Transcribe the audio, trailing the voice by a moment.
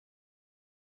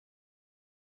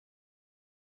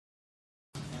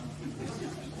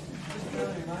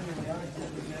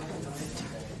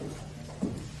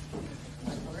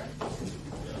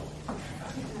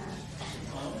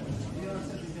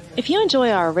If you enjoy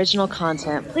our original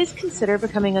content, please consider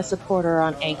becoming a supporter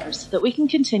on Anchor so that we can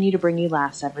continue to bring you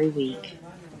laughs every week.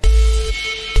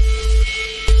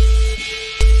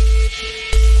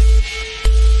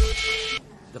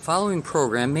 The following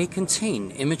program may contain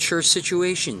immature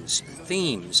situations,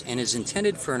 themes, and is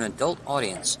intended for an adult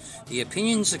audience. The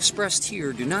opinions expressed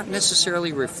here do not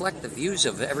necessarily reflect the views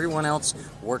of everyone else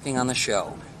working on the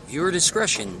show. Viewer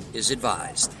discretion is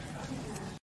advised.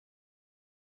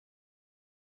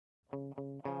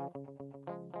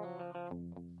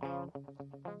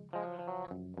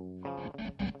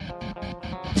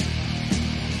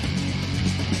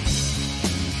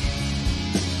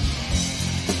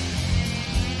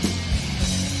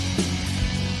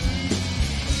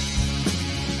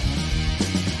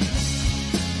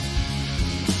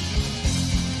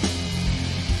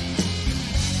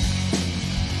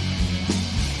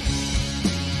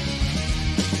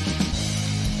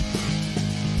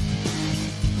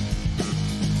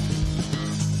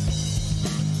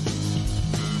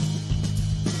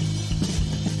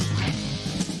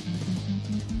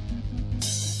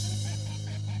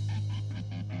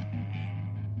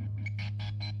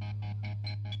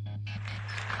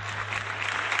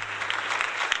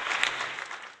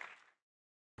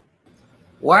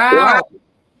 Wow.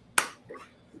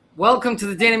 Welcome to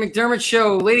the Danny McDermott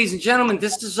Show. Ladies and gentlemen,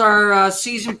 this is our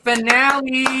season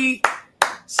finale.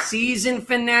 Season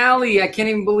finale. I can't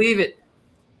even believe it.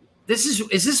 Is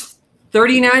this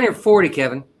 39 or 40,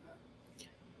 Kevin?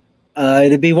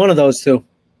 It'd be one of those two.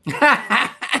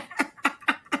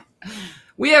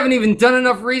 We haven't even done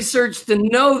enough research to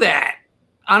know that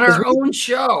on our own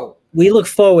show. We look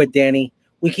forward, Danny.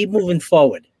 We keep moving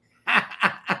forward.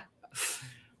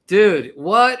 Dude,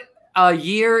 what a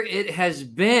year it has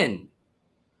been.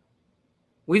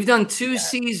 We've done 2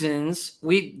 seasons.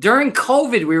 During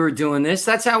COVID we were doing this.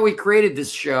 That's how we created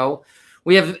this show.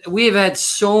 We have had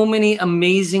so many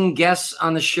amazing guests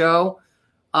on the show.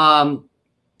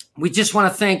 We just want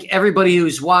to thank everybody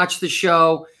who's watched the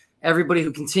show, everybody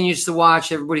who continues to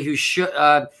watch, everybody who should.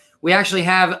 We actually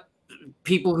have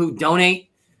people who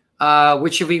donate,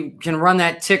 which if we can run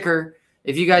that ticker.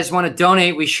 If you guys want to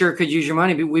donate, we sure could use your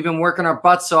money. But we've been working our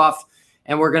butts off,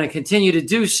 and we're going to continue to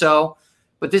do so.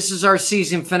 But this is our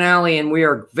season finale, and we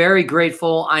are very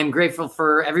grateful. I'm grateful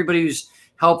for everybody who's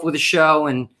helped with the show,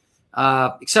 and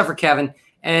except for Kevin.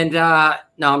 And no,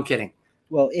 I'm kidding.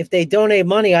 Well, if they donate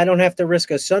money, I don't have to risk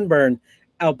a sunburn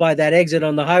out by that exit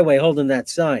on the highway holding that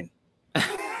sign.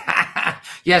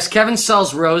 Yes, Kevin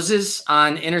sells roses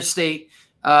on Interstate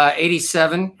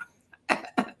 87.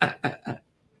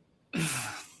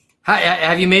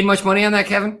 Have you made much money on that,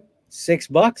 Kevin?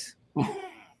 $6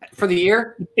 for the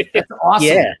year? That's awesome.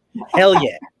 Yeah, hell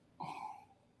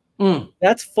yeah.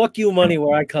 That's fuck you money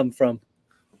where I come from.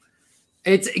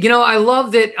 It's I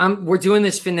love that we're doing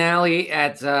this finale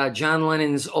at John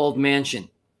Lennon's old mansion.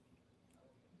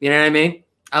 You know what I mean?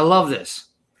 I love this.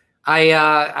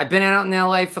 I've been out in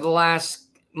LA for the last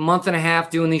month and a half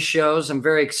doing these shows. I'm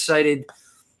very excited.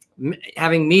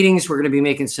 Having meetings. We're going to be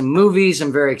making some movies.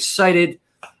 I'm very excited.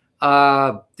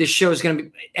 This show is going to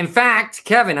be, in fact,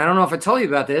 Kevin, I don't know if I told you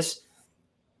about this,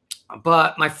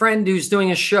 but my friend who's doing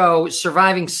a show,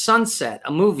 Surviving Sunset,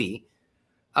 a movie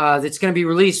that's going to be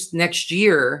released next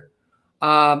year,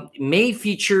 may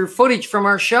feature footage from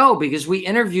our show because we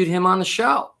interviewed him on the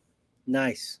show.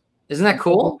 Nice. Isn't that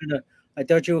cool? I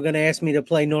thought you were going to ask me to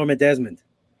play Norma Desmond.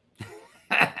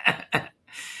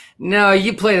 No,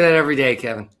 you play that every day,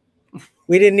 Kevin.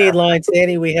 We didn't need lines,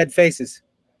 Danny. We had faces.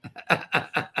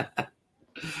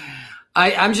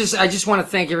 I just want to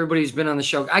thank everybody who's been on the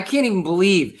show. I can't even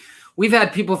believe we've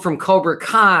had people from Cobra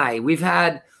Kai. We've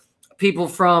had people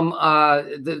from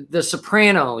the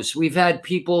Sopranos. We've had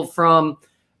people from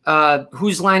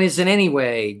Whose Line Is It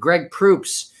Anyway? Greg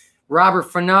Proops, Robert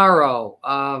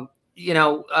Finaro.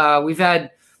 We've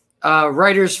had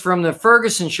writers from the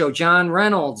Ferguson Show, John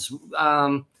Reynolds,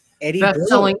 Eddie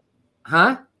best-selling,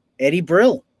 Eddie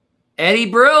Brill. Eddie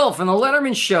Brill from the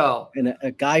Letterman Show. And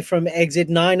a guy from Exit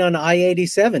 9 on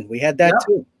I-87. We had that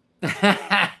too.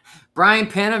 Brian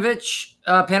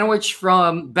Panowich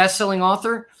from best-selling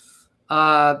author.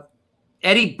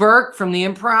 Eddie Burke from the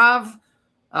Improv.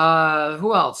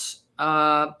 Who else?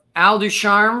 Al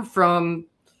Ducharme from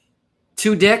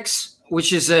Two Dicks,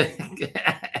 which is a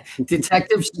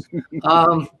detectives.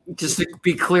 Just to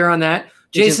be clear on that.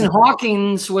 Jason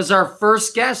Hawkins was our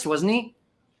first guest, wasn't he?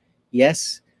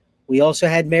 Yes. We also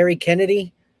had Mary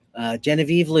Kennedy,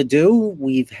 Genevieve Ledoux.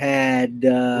 We've had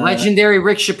legendary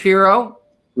Rick Shapiro.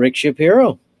 Rick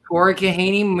Shapiro. Corey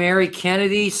Kahaney, Mary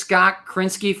Kennedy, Scott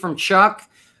Krinsky from Chuck,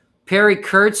 Perry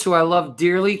Kurtz, who I love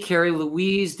dearly, Carrie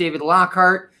Louise, David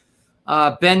Lockhart,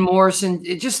 Ben Morrison,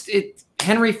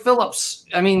 Henry Phillips.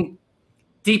 I mean,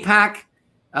 Deepak,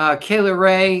 Kayla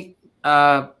Ray.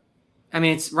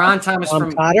 It's Ron Thomas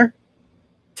from Cotter.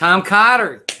 Tom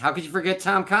Cotter. How could you forget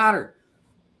Tom Cotter?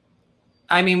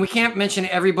 I mean, we can't mention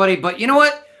everybody, but you know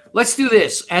what? Let's do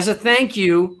this as a thank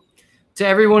you to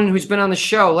everyone who's been on the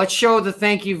show. Let's show the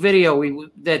thank you video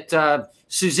that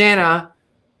Susanna,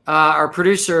 our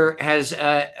producer, has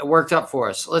worked up for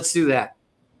us. Let's do that.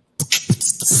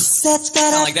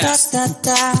 Like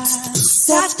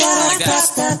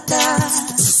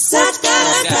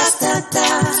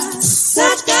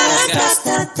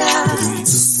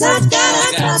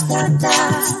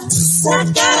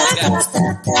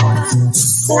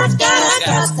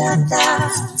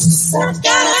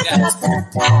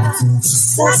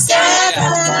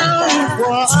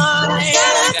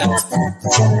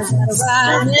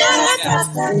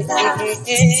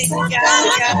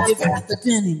The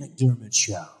Danny McDermott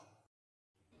Show.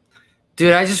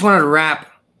 Dude, I just wanted to rap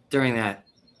during that.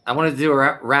 I wanted to do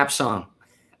a rap song.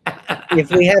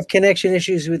 If we have connection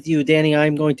issues with you, Danny,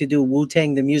 I'm going to do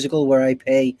Wu-Tang the musical, where I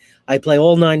play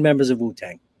all 9 members of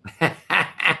Wu-Tang.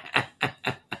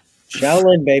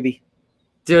 Shaolin, baby.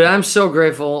 Dude, I'm so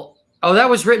grateful. Oh, that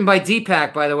was written by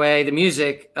Deepak, by the way, the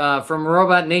music from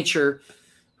Robot Nature,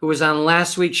 who was on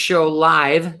last week's show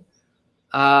live.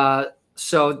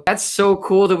 So that's so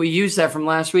cool that we used that from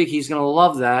last week. He's going to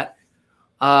love that.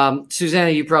 Susanna,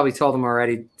 you probably told him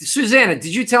already. Susanna,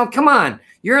 did you tell him? Come on.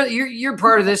 You're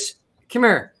part of this. Come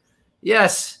here.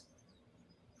 Yes.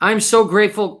 I'm so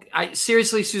grateful.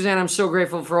 Seriously, Susanna, I'm so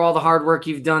grateful for all the hard work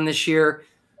you've done this year.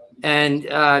 And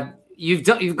you've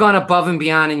gone above and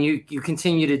beyond, and you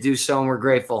continue to do so, and we're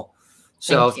grateful.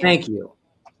 So thank you.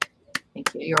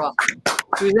 Thank you. You're welcome.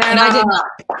 Susanna.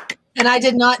 And I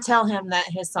did not tell him that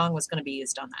his song was going to be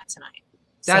used on that tonight.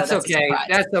 That's okay.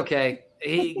 That's okay.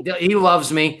 He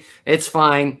loves me. It's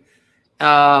fine.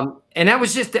 And that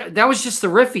was just the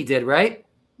riff he did, right?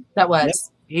 That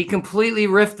was. He completely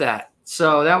riffed that.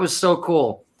 So that was so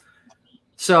cool.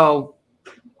 So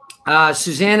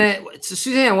Susanna,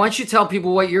 why don't you tell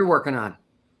people what you're working on?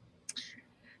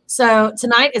 So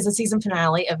tonight is a season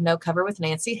finale of No Cover with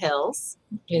Nancy Hills.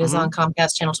 It is on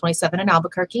Comcast Channel 27 in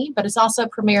Albuquerque, but it's also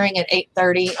premiering at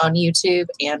 8:30 on YouTube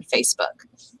and Facebook.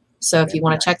 So if you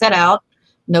want to check that out,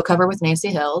 No Cover with Nancy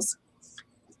Hills,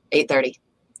 8:30.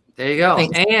 There you go.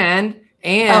 Thanks.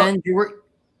 And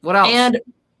what else? And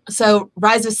so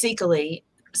Rise of Sikale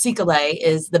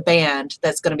is the band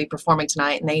that's going to be performing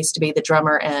tonight, and they used to be the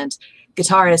drummer and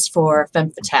guitarist for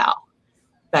Femme Fatale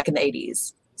back in the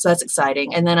 80s. So that's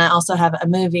exciting. And then I also have a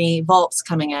movie, Volts,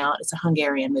 coming out. It's a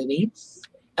Hungarian movie.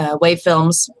 Wave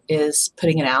Films is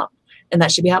putting it out, and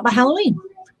that should be out by Halloween.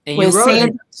 And you wrote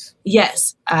it?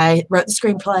 Yes, I wrote the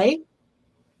screenplay.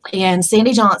 And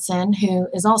Sandy Johnson, who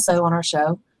is also on our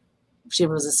show, she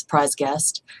was a surprise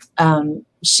guest.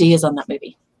 She is on that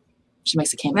movie. She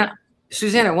makes a cameo. Now,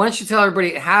 Susanna, why don't you tell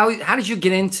everybody how did you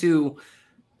get into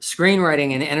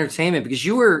screenwriting and entertainment? Because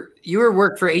you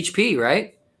worked for HP,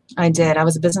 right? I did. I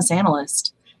was a business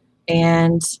analyst,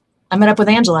 and I met up with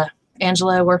Angela.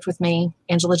 Angela worked with me.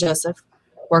 Angela Joseph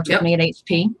worked with me at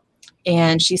HP,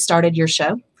 and she started your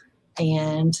show.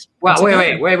 And wow,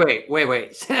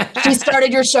 wait. She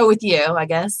started your show with you, I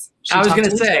guess. I was going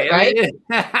to say, right?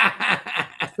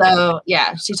 So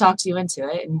yeah, she talked you into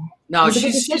it. And no, it was a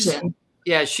good decision.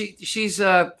 I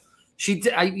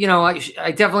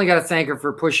definitely got to thank her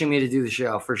for pushing me to do the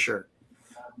show for sure.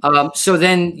 So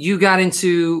then you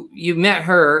met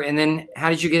her, and then how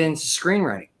did you get into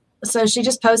screenwriting? So she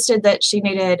just posted that she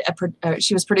needed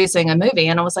she was producing a movie,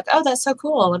 and I was like, oh, that's so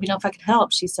cool. Let me know if I could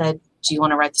help. She said, do you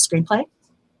want to write the screenplay?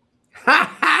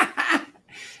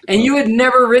 And you had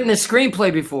never written a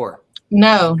screenplay before?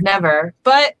 No, never.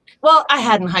 But, well, I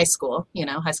had in high school,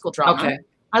 high school drama. Okay.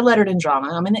 I lettered in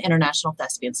drama. I'm in the International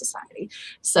Thespian Society.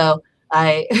 So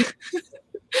I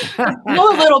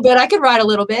know a little bit. I could write a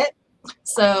little bit.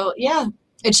 So, yeah,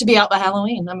 it should be out by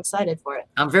Halloween. I'm excited for it.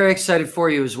 I'm very excited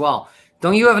for you as well.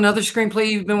 Don't you have another screenplay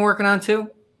you've been working on too?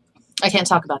 I can't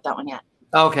talk about that one yet.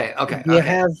 Okay.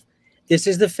 This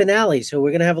is the finale, so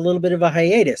we're going to have a little bit of a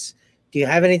hiatus. Do you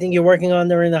have anything you're working on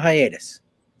during the hiatus?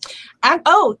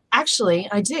 Actually,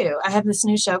 I do. I have this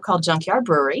new show called Junkyard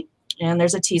Brewery, and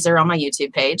there's a teaser on my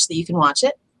YouTube page that you can watch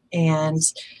it. And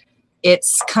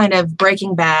it's kind of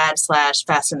Breaking Bad /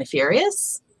 Fast and the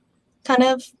Furious kind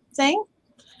of thing.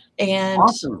 And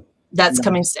awesome. That's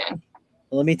coming soon.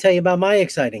 Well, let me tell you about my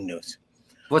exciting news.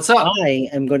 What's up? I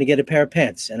am going to get a pair of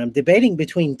pants, and I'm debating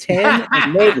between tan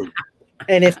and navy.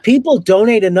 And if people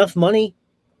donate enough money,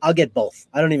 I'll get both.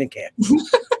 I don't even care.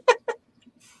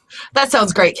 That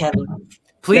sounds great, Kevin.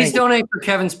 Please donate for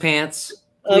Kevin's pants.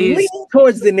 I'm leaning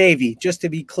towards the navy, just to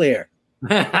be clear.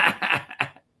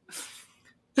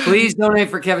 Please donate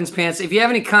for Kevin's pants. If you have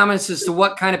any comments as to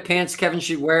what kind of pants Kevin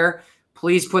should wear,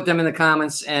 please put them in the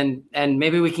comments, and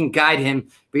maybe we can guide him,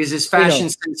 because his fashion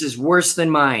sense is worse than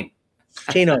mine.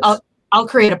 Chinos. I'll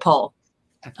create a poll.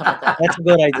 How about that? That's a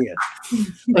good idea.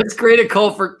 Let's create a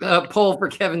poll for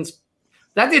Kevin's.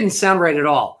 That didn't sound right at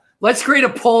all. Let's create a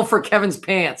poll for Kevin's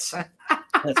pants.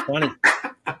 That's funny.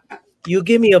 You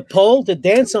give me a pole to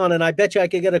dance on, and I bet you I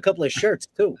could get a couple of shirts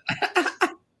too.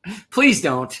 Please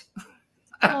don't.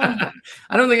 I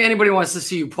don't think anybody wants to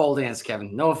see you pole dance,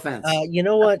 Kevin. No offense. You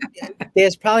know what?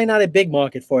 There's probably not a big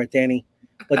market for it, Danny,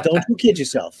 but don't you kid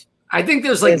yourself. I think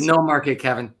there's like no market,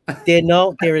 Kevin.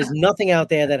 There is nothing out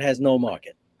there that has no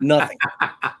market. Nothing.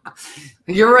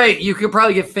 You're right. You could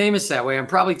probably get famous that way. I'm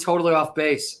probably totally off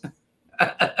base.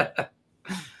 So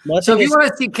if you want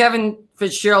to see Kevin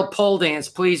Fitzgerald pole dance,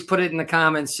 please put it in the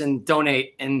comments and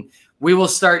donate, and we will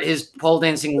start his pole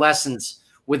dancing lessons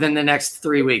within the next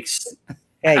 3 weeks.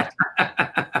 Hey,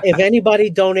 if anybody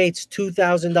donates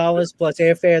 $2,000 plus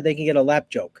airfare, they can get a lap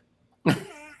joke. There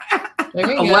you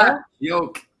A go. lap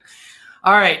joke.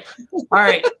 All right.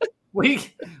 We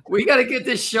got to get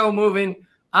this show moving.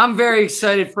 I'm very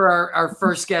excited for our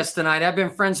first guest tonight. I've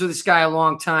been friends with this guy a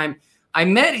long time. I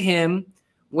met him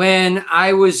when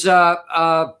I was at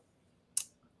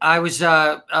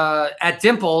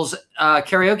Dimple's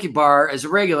karaoke bar as a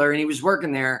regular, and he was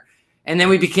working there. And then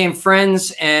we became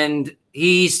friends, and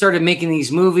he started making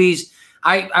these movies.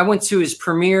 I went to his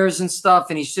premieres and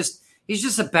stuff, and he's just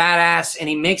a badass, and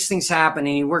he makes things happen,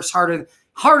 and he works harder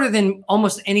than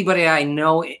almost anybody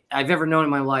I've ever known in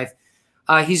my life.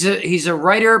 He's a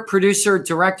writer, producer,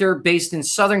 director based in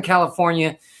Southern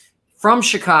California from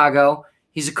Chicago.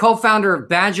 He's a co-founder of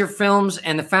Badger Films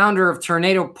and the founder of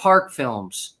Tornado Park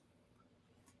Films.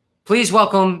 Please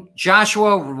welcome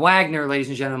Joshua Wagner, ladies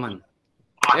and gentlemen.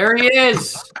 There he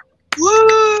is.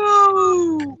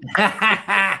 Woo!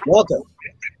 Welcome.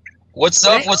 What's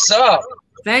up? What's up?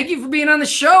 Thank you for being on the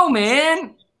show,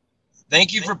 man.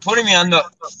 Thank you for putting me on the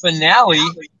finale.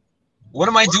 What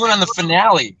am I doing on the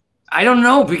finale? I don't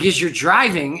know, because you're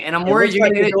driving, and I'm worried you're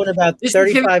going to doing about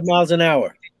 35 miles an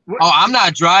hour. Oh, I'm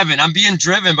not driving. I'm being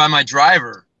driven by my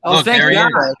driver. Oh, Look, thank there he God.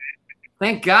 is.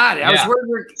 Thank God. I was Yeah.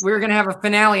 worried we were going to have a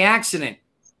finale accident.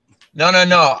 No.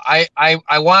 I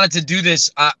wanted to do this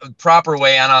proper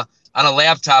way on a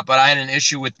laptop, but I had an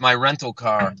issue with my rental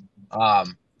car.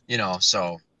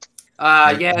 So.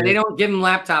 Yeah, they don't give them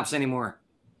laptops anymore.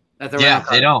 Yeah,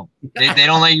 they don't. They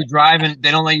don't let you drive, and they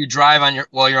don't let you drive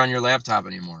while you're on your laptop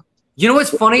anymore. You know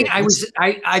what's funny? I'm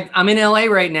in LA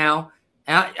right now.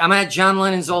 I'm at John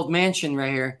Lennon's old mansion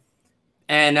right here,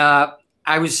 and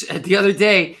I was the other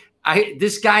day.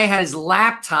 This guy had his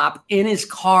laptop in his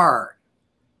car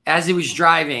as he was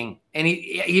driving, and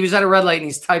he was at a red light and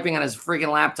he's typing on his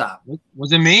freaking laptop.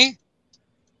 Was it me?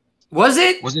 Was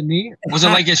it? Was it me? Was it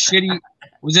like a shitty?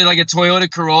 Was it like a Toyota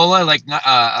Corolla, like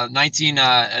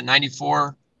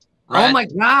 1994? Right? Oh my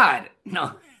God!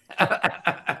 No.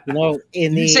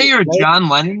 Did you say you're John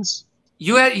Lennon's?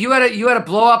 You had a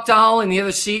blow up doll in the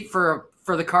other seat for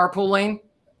the carpool lane.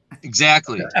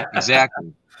 Exactly.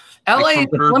 LA,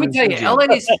 let me tell you, LA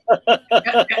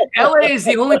is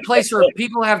the only place where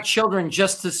people have children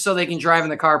just so they can drive in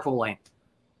the carpool lane.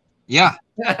 Yeah,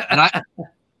 and I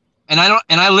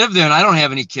live there, and I don't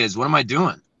have any kids. What am I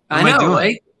doing? I know,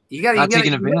 right? You got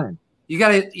taking advantage. You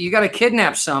got to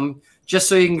kidnap some just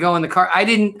so you can go in the car.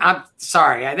 I'm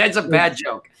sorry. That's a bad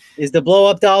joke. Is the blow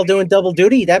up doll doing double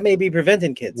duty? That may be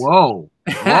preventing kids. Whoa.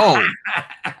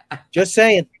 Just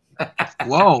saying.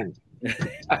 Whoa.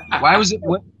 Why was it?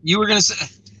 What you were gonna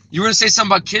say? You were gonna say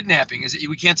something about kidnapping. Is it?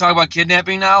 We can't talk about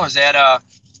kidnapping now. Is that a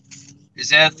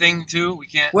thing too? We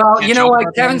can't. Well, you know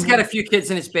what? Kevin's got a few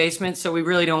kids in his basement, so we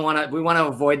really don't want to. We want to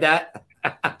avoid that.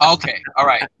 Okay. All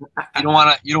right. You don't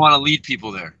want to lead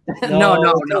people there. No.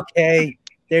 Okay.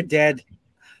 They're dead.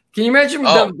 Can you imagine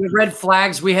the red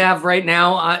flags we have right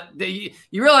now? You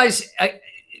realize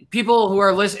people who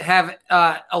are have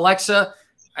Alexa,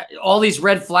 all these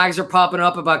red flags are popping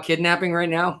up about kidnapping right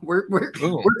now. We're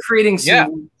creating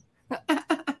some. Yeah.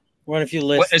 We're on a few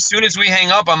lists. As soon as we hang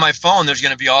up on my phone, there's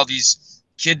going to be all these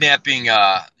kidnapping.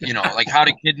 Like how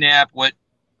to kidnap, what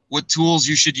tools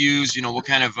you should use. What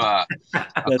kind of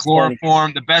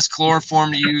chloroform, the best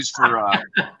chloroform to use for. I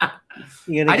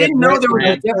didn't know there was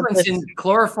a difference in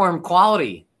chloroform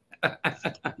quality.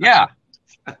 Yeah.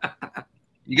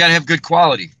 You got to have good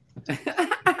quality.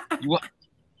 You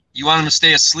want them to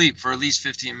stay asleep for at least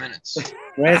 15 minutes.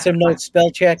 Ransom notes,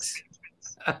 spell checks.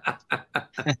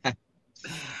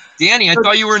 Danny, I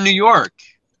thought you were in New York.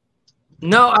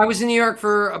 No, I was in New York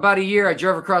for about a year. I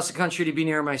drove across the country to be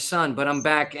near my son, but I'm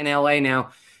back in LA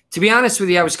now. To be honest with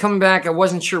you, I was coming back. I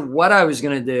wasn't sure what I was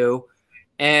going to do.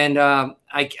 And I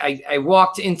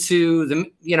walked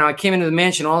into I came into the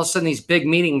mansion, all of a sudden these big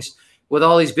meetings with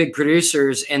all these big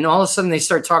producers, and all of a sudden they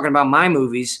start talking about my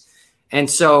movies. And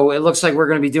so it looks like we're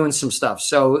going to be doing some stuff.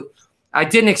 So I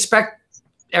didn't expect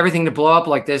everything to blow up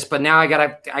like this, but now I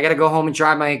gotta go home and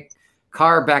drive my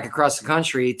car back across the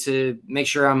country to make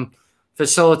sure I'm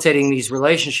facilitating these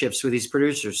relationships with these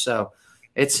producers. So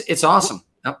it's awesome.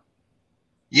 Yep.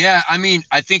 Yeah, I mean,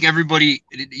 I think everybody.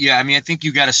 Yeah, I mean, I think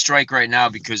you got to strike right now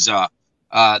because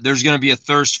there's going to be a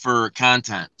thirst for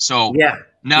content. So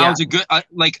now it's a good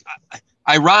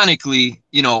ironically,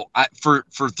 for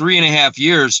 3.5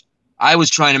 years. I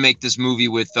was trying to make this movie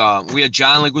with, we had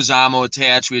John Leguizamo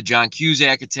attached, we had John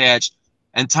Cusack attached,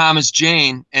 and Thomas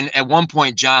Jane, and at one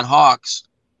point, John Hawkes.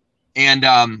 And,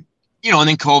 and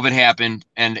then COVID happened,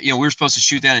 and, we were supposed to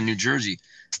shoot that in New Jersey.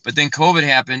 But then COVID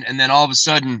happened, and then all of a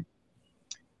sudden,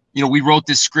 we wrote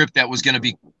this script that was going to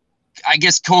be, I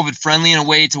guess, COVID friendly in a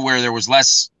way to where there was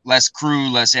less crew,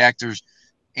 less actors.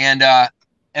 And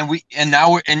we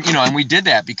did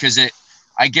that because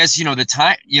I guess, the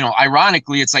time,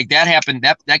 ironically, it's like that happened,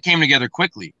 that came together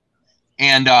quickly.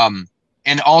 And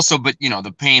also, but,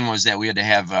 the pain was that we had to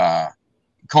have a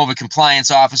COVID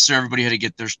compliance officer. Everybody had to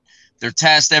get their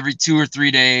test every 2 or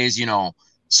 3 days,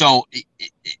 so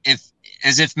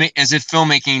as if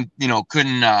filmmaking,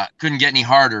 couldn't get any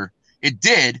harder. It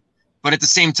did. But at the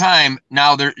same time,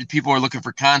 now people are looking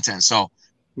for content. So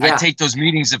I take those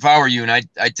meetings if I were you, and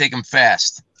I take them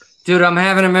fast. Dude, I'm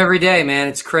having them every day, man.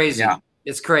 It's crazy. Yeah.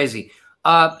 It's crazy.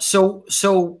 So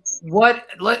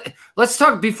let's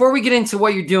talk before we get into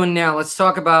what you're doing now. Let's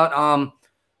talk about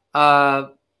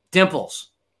Dimples.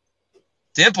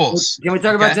 Dimples. Can we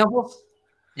talk about Dimples?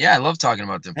 Yeah, I love talking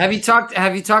about Dimples. Have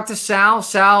you talked to Sal?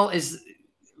 Sal is,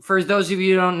 for those of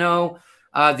you who don't know,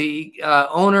 the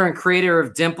owner and creator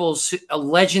of Dimples, a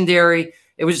legendary.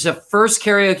 It was the first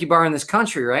karaoke bar in this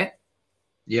country, right?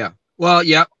 Yeah. Well,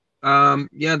 yeah.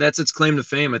 That's its claim to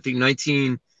fame. I think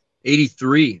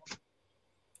 1983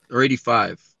 or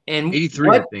 85 and 83,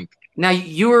 I think. Now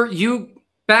you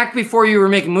back before you were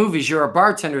making movies, you're a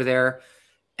bartender there,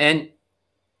 and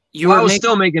I was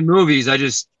still making movies. I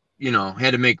just,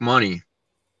 had to make money.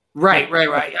 Right.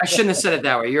 I shouldn't have said it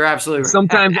that way. You're absolutely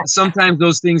right. Sometimes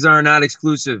those things are not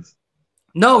exclusive.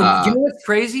 No, you know what's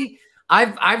crazy?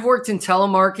 I've worked in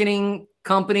telemarketing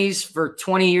companies for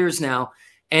 20 years now,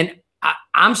 and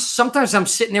I'm sometimes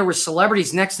sitting there with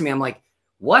celebrities next to me. I'm like,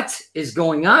 what is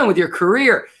going on with your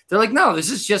career? They're like, no, this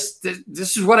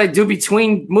is what I do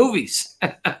between movies.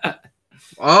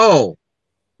 Oh,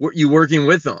 were you working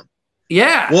with them?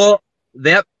 Yeah. Well,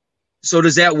 so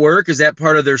does that work? Is that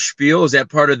part of their spiel? Is that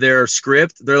part of their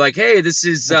script? They're like, hey, this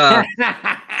is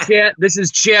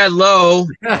Chad Lowe,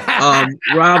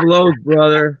 Rob Lowe's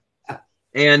brother.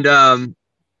 And, no,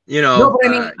 but I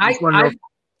mean,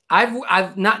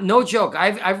 I've not, no joke.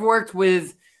 I've worked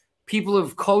with people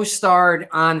who've co-starred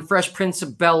on Fresh Prince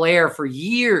of Bel-Air for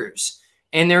years,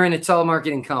 and they're in a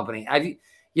telemarketing company.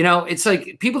 It's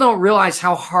like people don't realize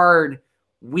how hard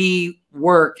we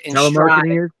work and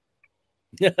telemarketing is.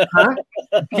 Huh?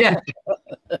 Yeah.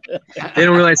 They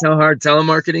don't realize how hard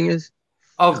telemarketing is.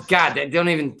 Oh God, they don't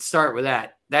even start with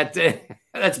that.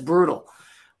 That's brutal.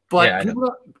 But yeah,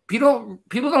 people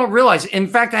don't realize. In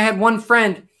fact, I had one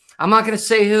friend, I'm not going to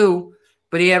say who,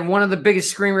 but he had one of the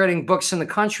biggest screenwriting books in the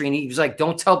country, and he was like,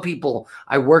 "Don't tell people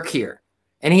I work here."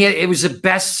 And it was a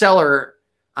bestseller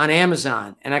on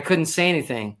Amazon, and I couldn't say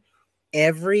anything.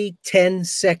 Every 10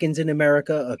 seconds in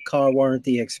America, a car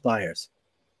warranty expires.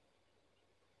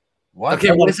 What?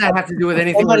 Okay, what does that have to do with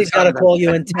anything? Somebody's got to call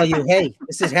you and tell you, "Hey,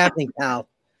 this is happening, pal."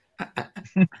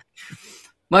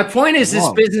 My point is,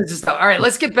 this business is stuff. All right,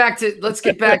 let's get back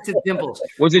to Dimples.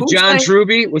 Was it John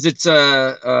Truby? Was it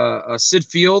Sid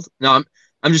Field? No,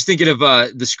 I'm just thinking of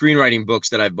the screenwriting books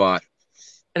that I bought.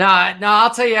 No,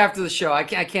 I'll tell you after the show. I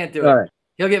can't do it. Right.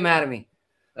 He'll get mad at me.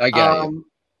 I got you.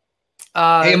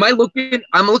 Hey, am I looking?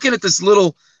 I'm looking at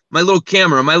my little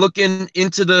camera. Am I looking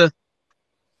into the?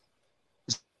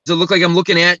 Does it look like I'm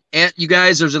looking at you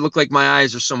guys, or does it look like my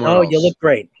eyes are somewhere else? You look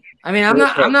great. I mean, I'm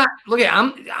not looking.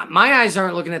 My eyes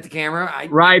aren't looking at the camera.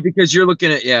 Right, because you're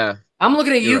looking at I'm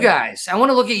looking at you guys. I want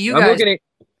to look at you guys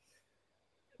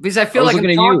because I feel like I'm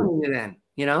talking to you then.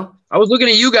 You know, I was looking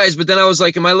at you guys, but then I was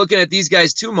like, am I looking at these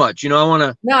guys too much? You know, I want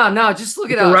to. No, just look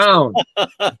at us. Around.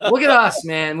 Look at us,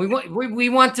 man. We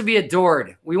want to be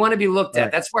adored. We want to be looked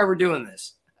at. That's why we're doing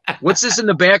this. What's this in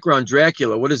the background?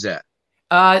 Dracula. What is that?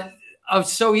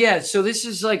 So this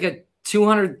is like a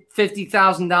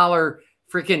 $250,000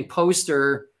 freaking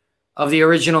poster of the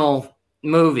original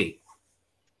movie.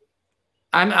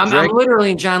 I'm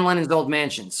literally in John Lennon's old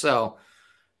mansion. So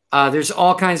there's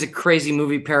all kinds of crazy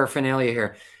movie paraphernalia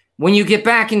here. When you get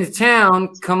back into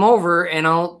town, come over and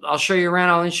I'll show you around.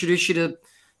 I'll introduce you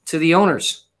to the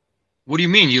owners. What do you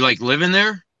mean? You like living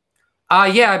there?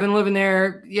 Yeah, I've been living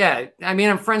there. Yeah. I mean,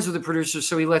 I'm friends with the producer,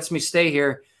 so he lets me stay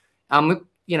here.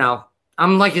 You know,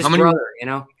 I'm like his brother, you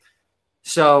know?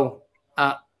 So,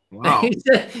 wow.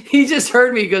 he just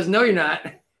heard me. He goes, "No, you're not."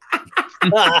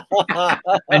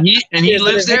 and he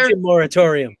lives there?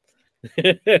 Moratorium.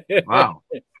 Wow.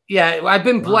 Yeah. I've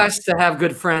been blessed to have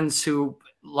good friends who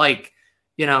like,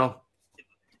 you know,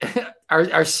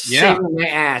 are saving my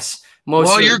ass.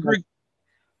 Well,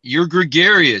 you're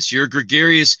gregarious. You're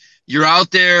gregarious. You're out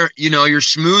there, you know, you're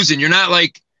schmoozing. You're not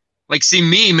like see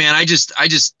me, man. I just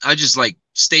like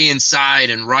stay inside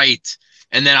and write.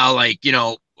 And then I'll like, you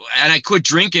know, and I quit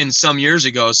drinking some years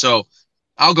ago. So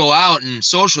I'll go out and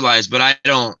socialize, but I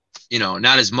don't, you know,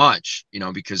 not as much, you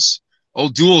know, because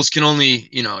old duels can only,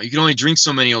 you know, you can only drink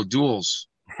so many old duels,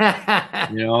 you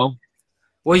know?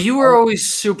 Well, you were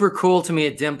always super cool to me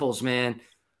at Dimples, man.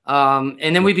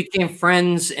 And then we became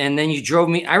friends, and then you drove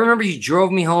me. I remember you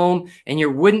drove me home, and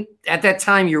at that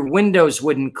time your windows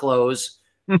wouldn't close.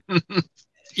 You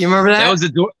remember that? That was the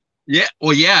door. Yeah.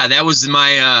 Well, yeah, that was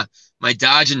my my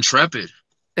Dodge Intrepid.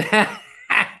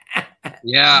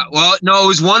 Yeah. Well, no, it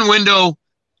was one window.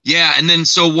 Yeah, and then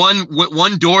so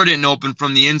one door didn't open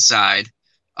from the inside.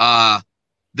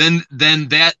 Then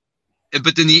that.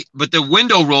 But the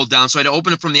window rolled down, so I had to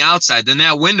open it from the outside. Then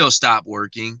that window stopped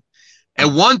working.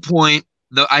 At one point,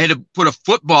 I had to put a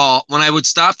football. When I would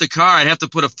stop the car, I'd have to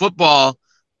put a football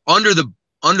under the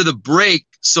brake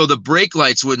so the brake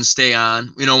lights wouldn't stay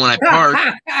on. You know, when I parked.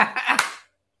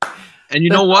 And you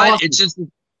know what? Awesome. It's just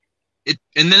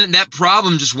and then that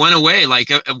problem just went away. Like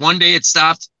one day it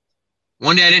stopped.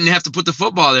 One day I didn't have to put the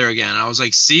football there again. I was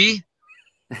like, see,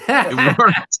 it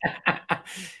worked.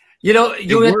 You know,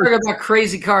 you were talking about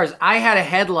crazy cars. I had a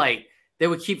headlight that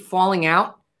would keep falling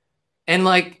out. And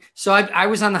like, so I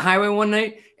was on the highway one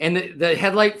night and the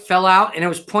headlight fell out and it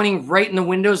was pointing right in the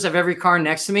windows of every car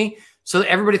next to me. So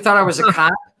everybody thought I was a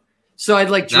cop. So I'd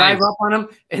like drive up on them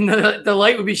and the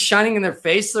light would be shining in their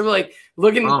face. They were like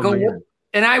looking, going,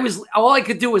 and all I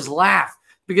could do was laugh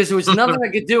because there was nothing I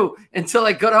could do until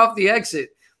I got off the exit.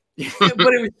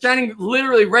 But it was shining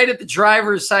literally right at the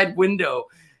driver's side window.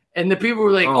 And the people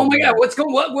were like, "Oh my God, what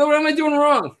am I doing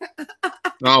wrong?"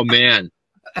 Oh man.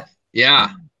 Yeah.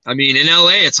 I mean, in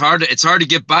LA, it's hard to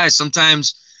get by.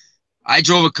 Sometimes I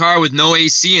drove a car with no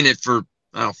AC in it for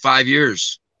 5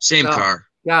 years. Same car.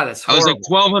 God, that's horrible. I was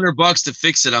like $1,200 to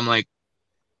fix it. I'm like,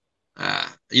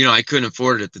 you know, I couldn't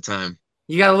afford it at the time.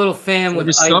 You got a little fan with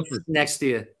ice next to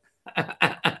you.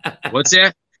 What's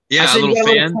that? Yeah, a little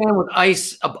fan with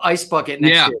ice bucket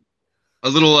next to you. A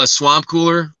little swamp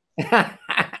cooler.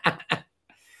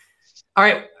 All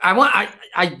right,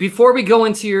 I before we go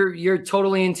into you're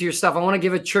totally into your stuff, I want to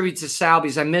give a tribute to Sal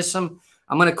because I miss him.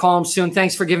 I'm going to call him soon.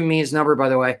 Thanks for giving me his number, by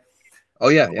the way. Oh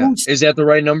yeah. Is that the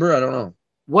right number? I don't know.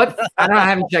 I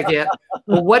haven't checked yet.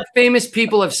 Well, what famous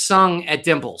people have sung at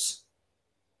Dimples?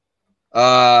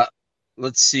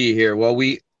 Let's see here. Well,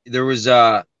 there was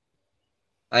I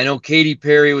know Katy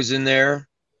Perry was in there.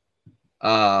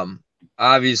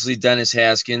 Obviously Dennis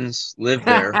Haskins lived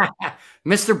there.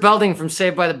 Mr. Belding from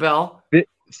Saved by the Bell.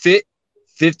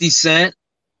 50 Cent.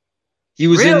 He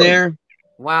was in there.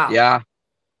 Wow. Yeah.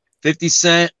 50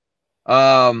 Cent.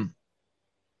 Man,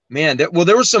 there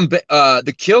were some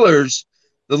the Killers,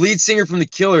 the lead singer from the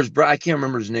Killers, bro. I can't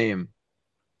remember his name.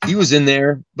 He was in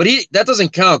there, but that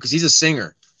doesn't count because he's a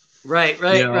singer. Right.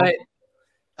 You know? Right.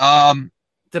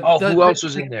 Who else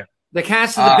was in there? The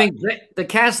cast of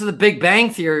the Big Bang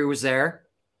Theory was there.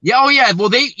 Yeah. Oh yeah. Well,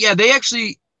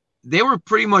 they were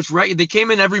pretty much right. They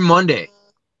came in every Monday.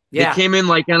 Yeah. They came in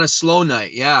like on a slow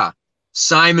night. Yeah.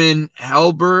 Simon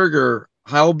Helberg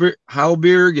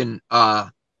and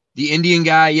the Indian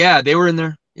guy. Yeah, they were in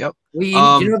there. Yep.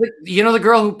 Well, you know the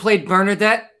girl who played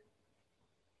Bernadette?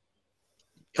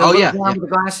 With the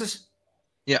glasses?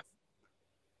 Yeah.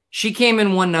 She came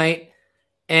in one night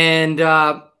and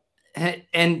I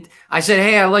said,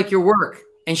 "Hey, I like your work."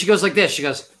 And she goes like this. She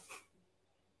goes,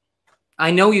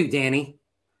 "I know you, Danny."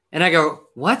 And I go,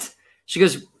 "What?" She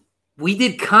goes, "We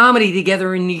did comedy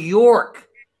together in New York."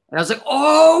 And I was like,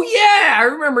 oh, yeah, I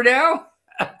remember now.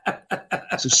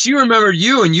 So she remembered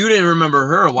you and you didn't remember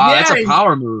her. Wow, Yeah, that's a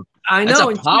power move. I know.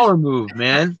 That's a power move,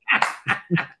 man.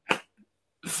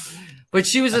 But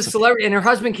she was a celebrity, and her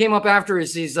husband came up after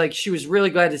us. He's like, she was really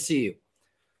glad to see you.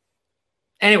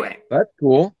 Anyway. That's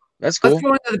cool. That's cool. Let's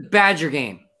go into the Badger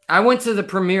game. I went to the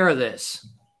premiere of this.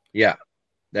 Yeah.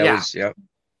 That was, yeah.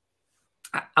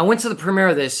 I went to the premiere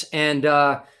of this, and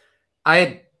I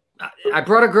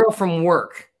brought a girl from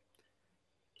work.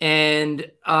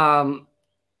 And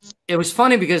it was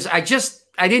funny because I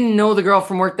didn't know the girl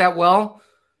from work that well.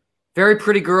 Very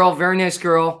pretty girl, very nice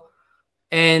girl.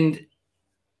 And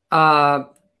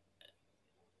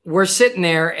we're sitting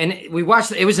there and we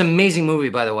watched it. Was an amazing movie,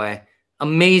 by the way.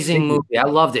 Amazing movie. I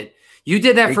loved it. You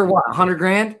did that for what, 100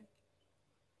 grand?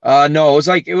 No,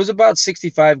 it was about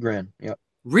 65 grand. Yep.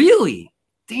 Really?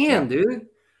 Damn, dude.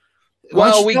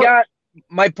 Well,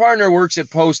 my partner works at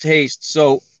Post Haste,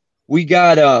 so we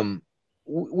got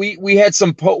we had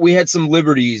some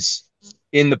liberties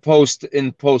in the post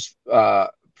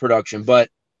production, but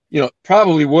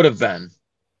probably would have been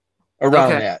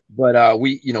around that. But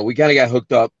we kind of got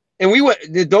hooked up, and we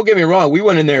went. Don't get me wrong, we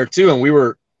went in there too, and we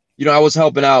were, I was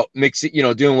helping out, mixing,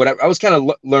 doing whatever. I was kind of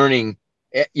learning,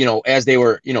 as they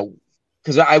were,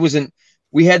 because I wasn't.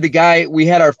 We had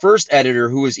our first editor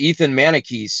who was Ethan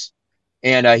Manikis,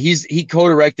 and he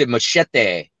co-directed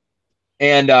Machete,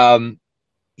 and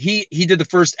he did the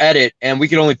first edit, and we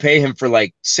could only pay him for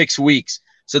like 6 weeks.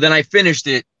 So then I finished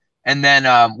it, and then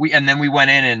we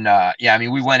went in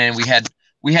and we went in.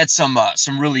 We had some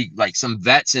really like some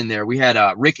vets in there. We had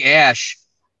Rick Ash,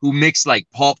 who mixed like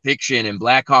Pulp Fiction and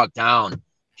Black Hawk Down.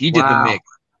 He did the mix.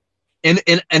 And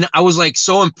I was like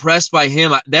so impressed by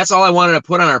him. That's all I wanted to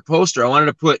put on our poster. I wanted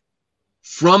to put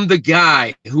from the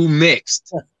guy who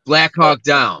mixed Black Hawk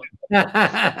Down.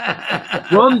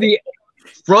 From the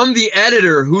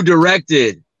editor who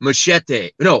directed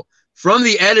Machete. No, from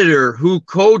the editor who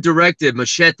co-directed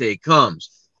Machete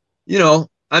comes.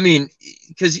 I mean,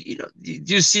 because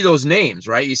you see those names,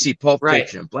 right? You see Pulp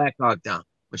Fiction, Black Hawk Down,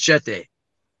 Machete.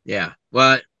 Yeah.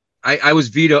 Well, I was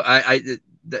veto.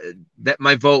 That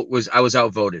my vote was, I was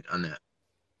outvoted on that.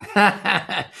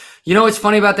 What's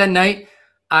funny about that night?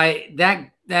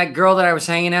 That girl that I was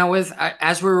hanging out with,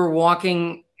 as we were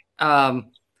walking out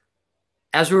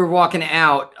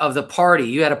of the party,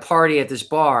 you had a party at this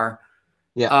bar.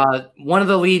 Yeah. One of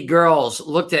the lead girls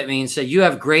looked at me and said, "You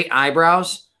have great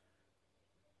eyebrows."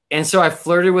 And so I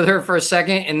flirted with her for a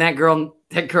second, and that girl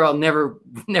never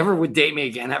would date me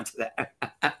again after that.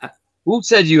 Who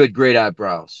said you had great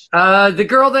eyebrows? The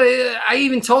girl that I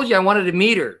even told you I wanted to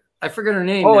meet her. I forgot her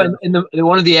name. Oh, and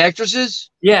one of the actresses?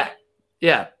 Yeah.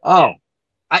 Yeah. Oh,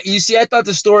 you see, I thought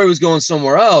the story was going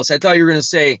somewhere else. I thought you were going to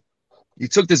say you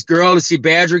took this girl to see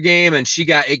Badger Game, and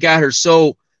it got her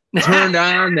so turned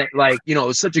on that, like, it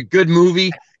was such a good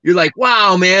movie. You're like,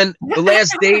 wow, man, the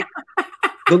last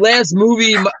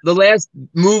movie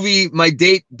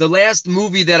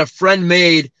that a friend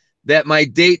made that my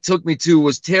date took me to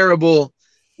was terrible.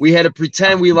 We had to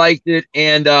pretend we liked it,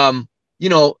 and and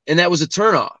that was a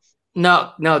turnoff.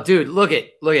 No, dude, look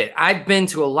it. I've been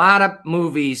to a lot of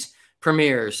movies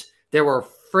premieres that were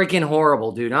freaking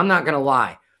horrible, dude. I'm not gonna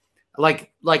lie.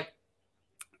 Like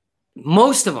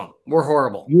most of them were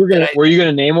horrible. Were you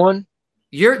gonna name one?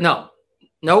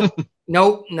 Nope,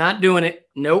 not doing it.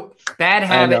 Nope, bad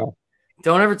habit.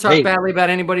 Don't ever talk badly about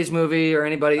anybody's movie or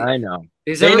anybody. I know.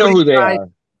 They know who they are.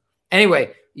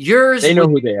 Anyway, yours. They know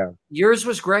who they are. Yours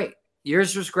was great.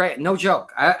 No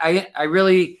joke. I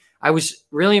was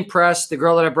really impressed. The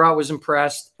girl that I brought was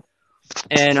impressed.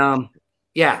 And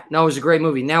it was a great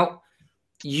movie. Now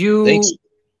you're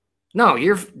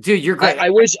great. I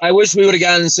wish we would have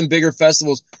gotten some bigger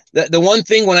festivals. The one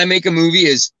thing when I make a movie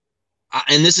is,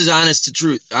 and this is honest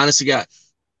to God,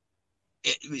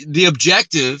 the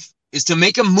objective is to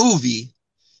make a movie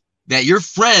that your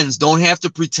friends don't have to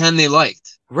pretend they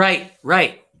liked. Right.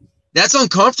 That's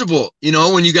uncomfortable,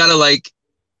 when you gotta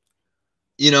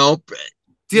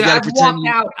dude,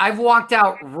 I've walked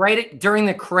out right during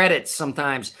the credits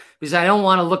sometimes because I don't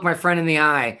want to look my friend in the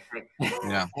eye.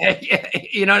 Yeah.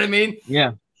 You know what I mean?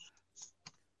 Yeah.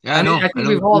 Yeah, I know. I think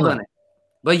we've all done it.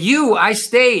 But I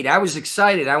stayed. I was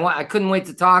excited. I couldn't wait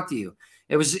to talk to you.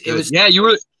 It was. Yeah, you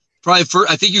were probably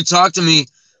first. I think you talked to me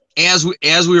as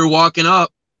we were walking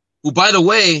up. Who, by the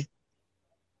way,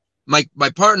 my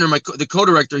partner, the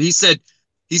co-director, he said,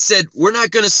 we're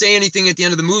not going to say anything at the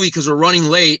end of the movie because we're running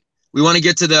late. We want to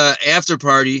get to the after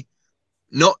party.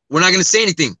 No, we're not going to say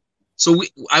anything. So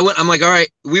I'm like, all right.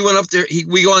 We went up there.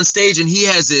 We go on stage, and he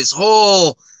has this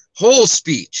whole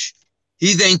speech.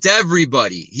 He thanked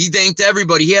everybody. He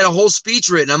had a whole speech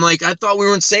written. I'm like, I thought we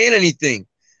weren't saying anything.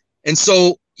 And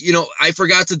so, you know, I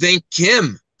forgot to thank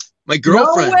Kim, my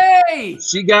girlfriend. No way.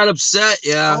 She got upset.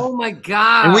 Yeah. Oh my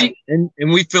God. And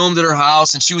we filmed at her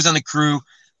house, and she was on the crew.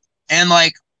 And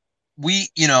like, we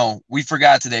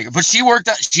forgot today, but she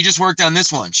just worked on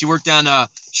this one. She worked on,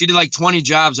 she did like 20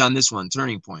 jobs on this one,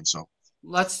 Turning Point. So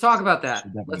let's talk about that.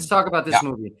 Let's talk about this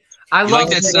movie. I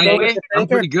love that segue. I'm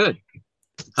pretty good.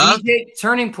 Huh? DJ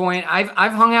Turning Point.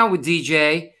 I've hung out with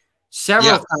DJ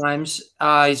several times.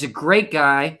 He's a great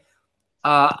guy.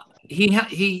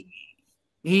 He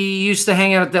used to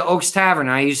hang out at the Oaks Tavern.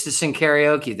 I used to sing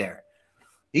karaoke there.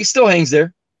 He still hangs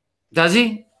there. Does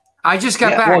he? I just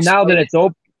got back. Well, now that it's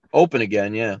open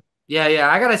again, yeah. Yeah.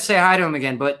 I gotta say hi to him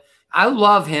again. But I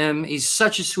love him. He's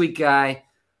such a sweet guy,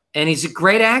 and he's a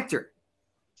great actor.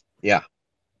 Yeah,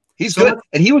 he's good,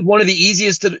 and he was one of the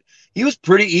easiest to. He was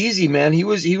pretty easy, man. He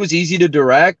was easy to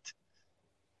direct.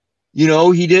 You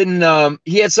know, he didn't.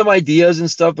 He had some ideas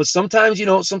and stuff, but sometimes, you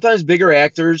know, sometimes bigger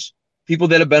actors, people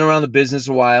that have been around the business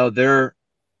a while, they're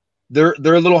a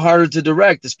little harder to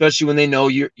direct, especially when they know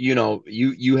you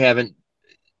haven't.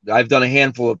 I've done a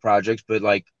handful of projects, but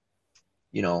like,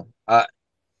 you know, I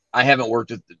haven't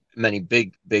worked with many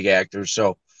big actors,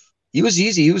 so he was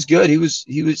easy. He was good. He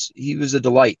was a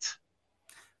delight.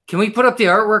 Can we put up the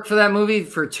artwork for that movie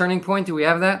for Turning Point? Do we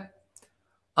have that?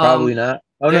 Probably not.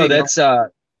 Oh no, that's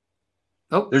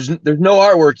there's no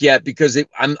artwork yet because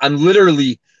I'm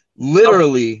literally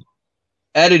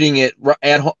editing it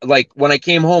at home. Like when I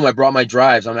came home, I brought my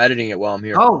drives. I'm editing it while I'm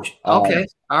here. Oh, okay.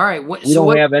 All right. We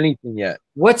don't have anything yet.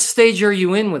 What stage are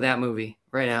you in with that movie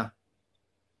right now?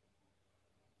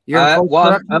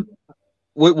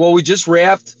 We just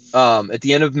wrapped at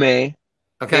the end of May.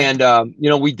 Okay. And you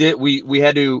know, we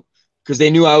had to, because they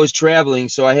knew I was traveling,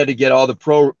 so I had to get all the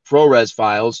ProRes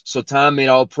files. So Tom made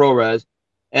all ProRes,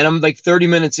 and I'm like 30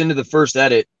 minutes into the first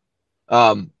edit.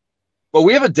 But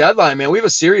we have a deadline, man. We have a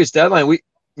serious deadline. We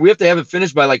have to have it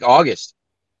finished by like August,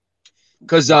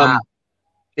 because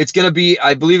it's gonna be,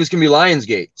 I believe it's gonna be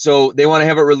Lionsgate, so they want to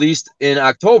have it released in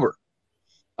October.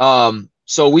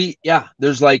 So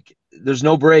there's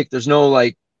no break. There's no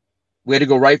like, we had to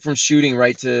go right from shooting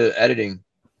right to editing.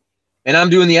 And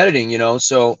I'm doing the editing, you know,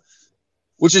 so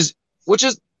which is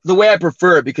the way I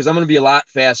prefer it, because I'm going to be a lot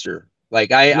faster.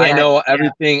 Like I know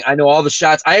everything. Yeah. I know all the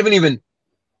shots. I haven't even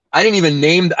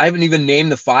named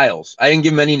the files. I didn't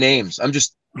give them any names. I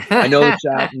know the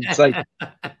shots. It's like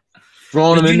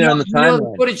throwing them in there on the timeline. You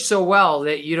know the footage so well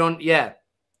that you don't. Yeah.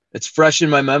 It's fresh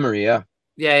in my memory. Yeah.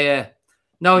 Yeah.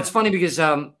 No, it's funny because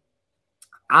I'm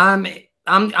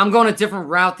going a different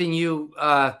route than you,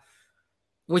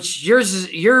 which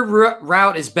your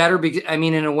route is better because, I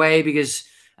mean, in a way, because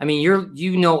I mean,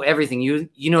 you know everything. You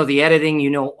know the editing, you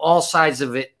know all sides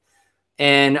of it.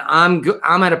 And I'm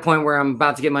at a point where I'm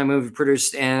about to get my movie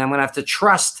produced, and I'm going to have to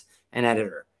trust an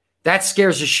editor. That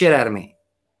scares the shit out of me.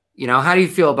 You know, how do you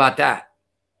feel about that?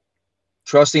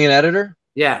 Trusting an editor?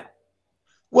 Yeah.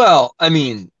 Well, I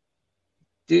mean,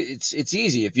 it's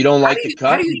easy. If you don't like the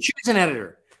cut. How do you choose an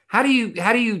editor? What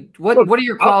are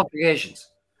your qualifications?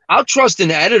 I'll trust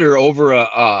an editor over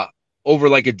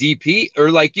like a DP or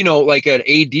like, you know, like an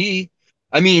AD.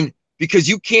 I mean, because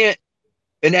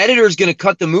an editor is going to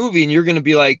cut the movie and you're going to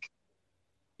be like,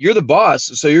 you're the boss.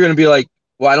 So you're going to be like,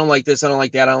 well, I don't like this. I don't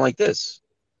like that. I don't like this.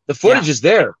 The footage is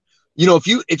there. You know, if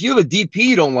you have a DP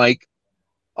you don't like,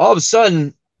 all of a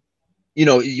sudden, you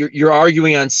know, you're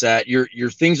arguing on set. Your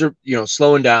things are, you know,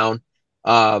 slowing down.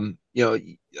 You know,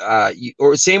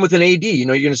 or same with an AD. You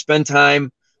know, you're going to spend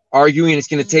time arguing. It's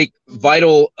going to take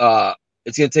vital.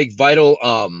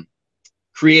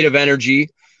 Creative energy.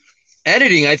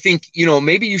 Editing, I think, you know,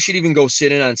 maybe you should even go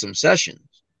sit in on some sessions.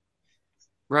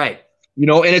 Right. You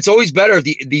know, and it's always better if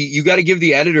you got to give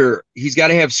the editor, he's got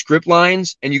to have script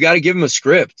lines, and you got to give him a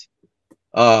script.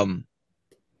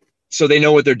 So they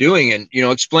know what they're doing, and, you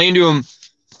know, explain to them.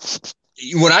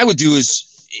 What I would do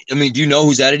is, I mean, do you know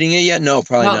who's editing it yet? No,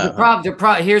 probably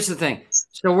not. Here's the thing.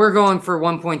 So we're going for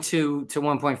 1.2 to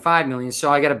 1.5 million.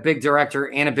 So I got a big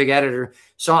director and a big editor.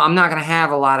 So I'm not going to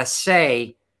have a lot of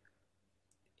say.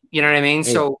 You know what I mean?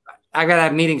 Hey. So I got to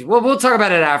have meetings. Well, we'll talk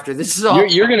about it after. This is all.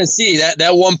 You're going to see that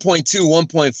 1.2,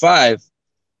 1.5,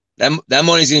 that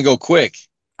money's going to go quick.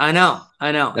 I know.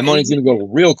 That money's going to go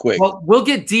real quick. Well, we'll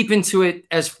get deep into it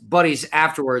as buddies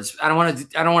afterwards. I don't want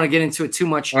to get into it too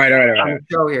much on the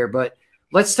show here, but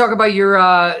let's talk about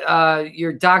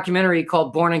your documentary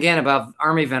called Borne Again about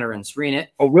Army veterans. Read it.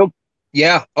 Oh,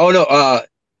 yeah. Oh no.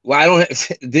 Well, I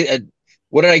don't.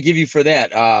 What did I give you for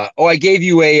that? I gave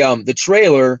you the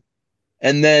trailer,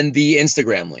 and then the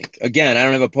Instagram link. Again, I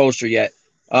don't have a poster yet.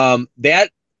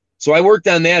 So I worked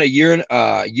on that a year and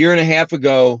a half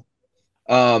ago.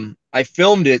 I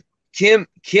filmed it.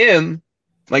 Kim,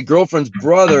 my girlfriend's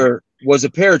brother, was a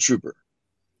paratrooper,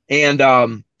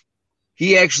 and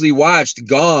he actually watched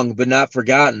Gong but Not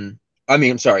Forgotten. I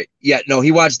mean, I'm sorry. Yeah, no,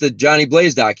 he watched the Johnny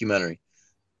Blaze documentary,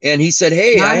 and he said,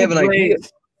 "Hey, I have an idea."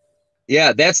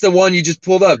 Yeah, that's the one you just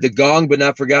pulled up, the Gong but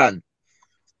Not Forgotten.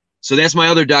 So that's my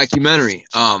other documentary.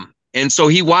 And so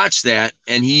he watched that,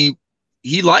 and he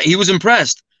was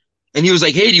impressed, and he was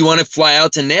like, "Hey, do you want to fly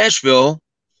out to Nashville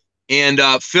and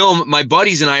film? My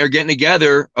buddies and I are getting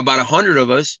together, about 100 of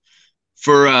us,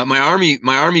 for my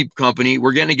army company.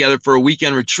 We're getting together for a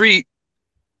weekend retreat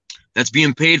that's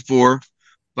being paid for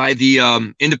by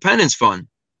the Independence Fund."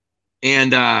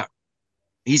 And I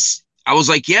was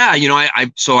like, "Yeah, you know,"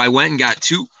 so I went and got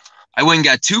two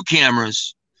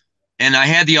cameras, and I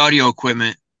had the audio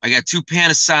equipment. I got 2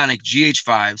 Panasonic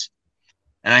GH5s,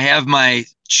 and I have my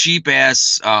cheap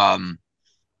ass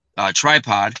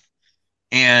tripod,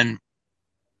 and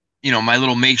you know, my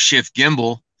little makeshift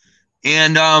gimbal,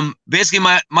 and basically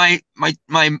my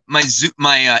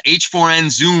H4n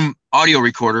Zoom audio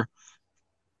recorder.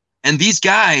 And these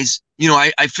guys, you know,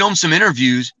 I filmed some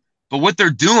interviews, but what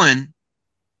they're doing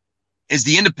is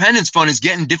the Independence Fund is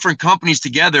getting different companies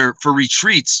together for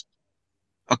retreats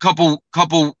a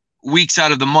couple weeks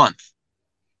out of the month.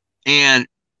 And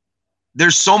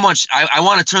there's so much, I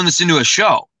want to turn this into a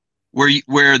show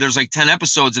where there's like 10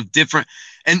 episodes of different,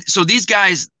 and so these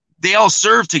guys, they all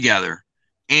served together,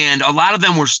 and a lot of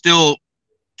them were still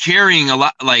carrying a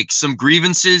lot, like some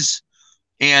grievances,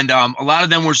 and a lot of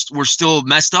them were still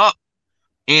messed up.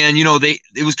 And you know,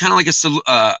 it was kind of like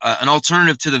an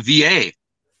alternative to the VA,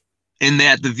 in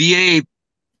that the VA,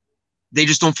 they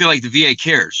just don't feel like the VA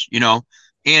cares, you know.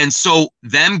 And so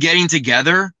them getting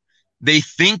together, they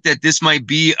think that this might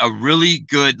be a really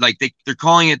good, like they're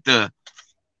calling it the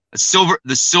silver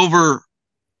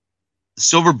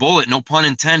bullet, no pun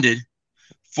intended,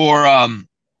 for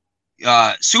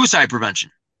suicide prevention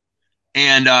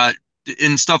and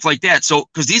stuff like that. So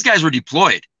because these guys were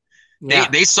deployed, yeah.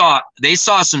 they saw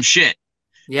some shit,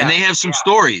 yeah. And they have some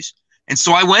stories. And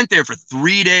so I went there for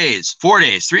 3 days, 4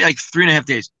 days, 3.5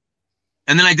 days.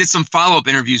 And then I did some follow-up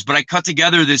interviews, but I cut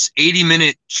together this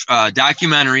 80-minute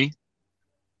documentary.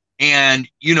 And,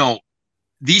 you know,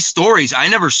 these stories I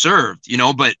never served, you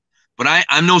know, but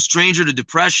I'm no stranger to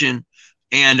depression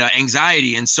and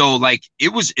anxiety. And so like,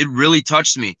 it really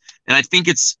touched me. And I think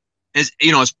it's,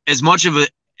 as much of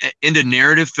into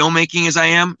narrative filmmaking as I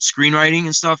am, screenwriting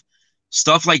and stuff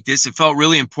like this, it felt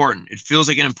really important. It feels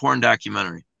like an important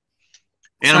documentary.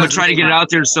 And I'm going to try to get it out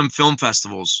there to some film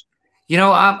festivals. You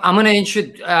know, I'm going to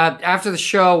introduce, after the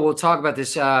show, we'll talk about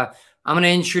this. I'm going to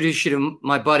introduce you to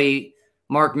my buddy,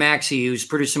 Mark Maxey, who's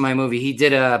producing my movie. He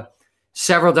did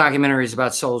several documentaries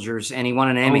about soldiers, and he won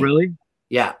an Emmy. Oh, really?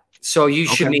 Yeah. So you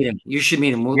should meet him. You should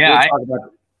meet him. We'll talk about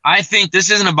it. I think this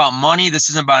isn't about money. This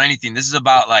isn't about anything. This is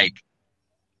about, like,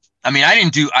 I mean,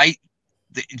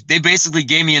 they basically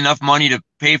gave me enough money to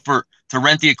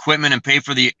rent the equipment and pay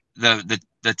for the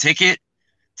ticket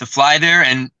to fly there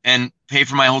and pay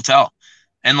for my hotel.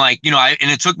 And like, you know, and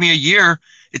it took me a year.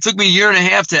 It took me a year and a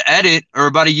half to edit, or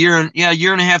about a year and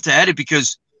a half to edit,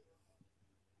 because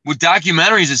with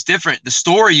documentaries, it's different. The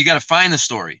story, you got to find the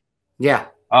story. Yeah.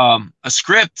 A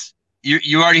script,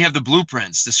 you already have the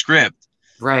blueprints, the script.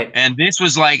 Right. And this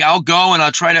was like, I'll go and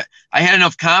I'll try to, I had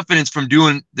enough confidence from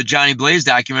doing the Johnny Blaze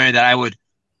documentary that I would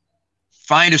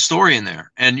find a story in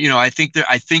there. And, you know, I think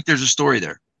there's a story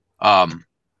there.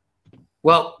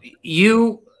 Well,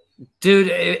 you,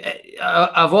 dude,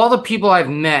 of all the people I've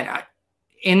met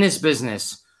in this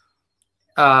business,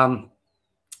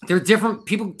 they're different.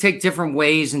 People take different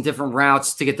ways and different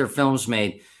routes to get their films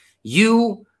made.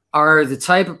 You are the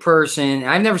type of person,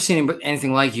 I've never seen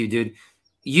anything like you, dude.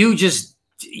 You just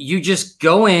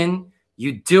go in,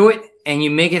 you do it, and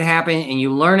you make it happen, and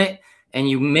you learn it, and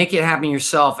you make it happen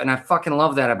yourself. And I fucking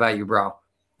love that about you, bro.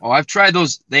 Oh, I've tried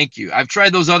those. Thank you. I've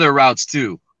tried those other routes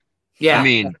too. Yeah. I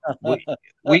mean,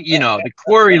 we you know, the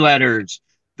query letters,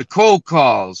 the cold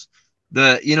calls,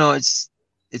 it's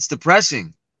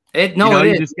depressing.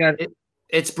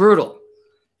 It's brutal.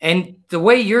 And the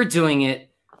way you're doing it,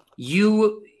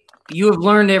 you have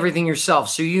learned everything yourself.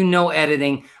 So you know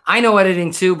editing. I know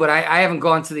editing too, but I haven't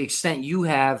gone to the extent you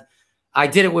have. I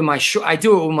did it with I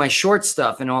do it with my short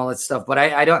stuff and all that stuff, but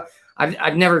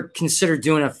I've never considered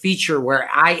doing a feature where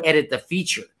I edit the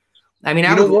feature. I mean,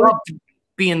 I would love to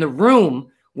be in the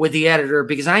room with the editor,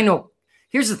 because I know,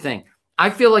 here's the thing. I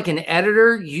feel like an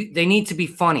editor, they need to be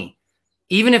funny,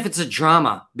 even if it's a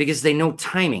drama, because they know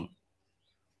timing.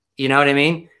 You know what I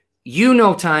mean? You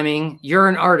know timing. You're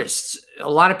an artist. A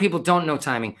lot of people don't know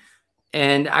timing.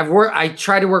 And I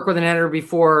tried to work with an editor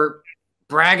before,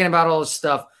 bragging about all this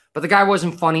stuff, but the guy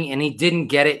wasn't funny and he didn't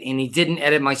get it and he didn't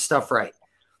edit my stuff right.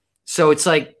 So it's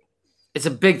like, it's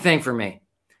a big thing for me.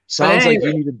 Sounds like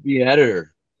you need to be an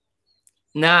editor.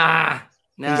 Nah.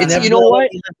 You know what?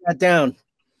 You let that down.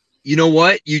 You know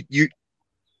what? You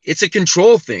it's a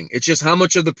control thing. It's just how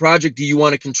much of the project do you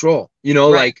want to control? You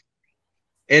know, right.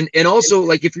 like, and also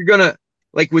like if you're gonna,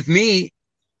 like with me,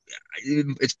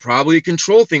 it's probably a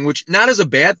control thing, which not as a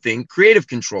bad thing, creative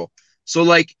control. So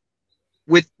like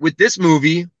with this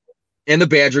movie and the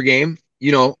Badger Game,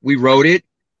 you know, we wrote it,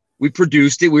 we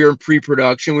produced it, we were in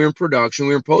pre-production, we were in production,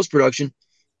 we were in post-production.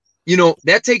 You know,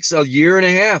 that takes a year and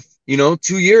a half, you know,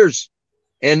 2 years.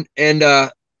 And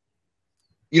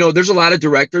you know, there's a lot of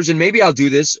directors, and maybe I'll do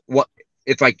this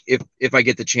if I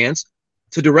get the chance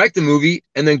to direct the movie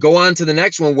and then go on to the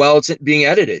next one while it's being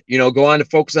edited, you know, go on to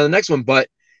focus on the next one. But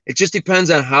it just depends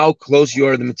on how close you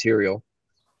are to the material,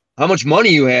 how much money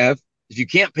you have. If you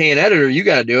can't pay an editor, you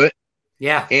got to do it.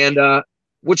 Yeah. And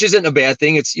which isn't a bad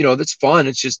thing. It's, you know, that's fun.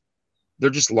 It's just, they're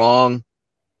just long.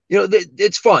 You know,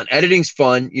 it's fun. Editing's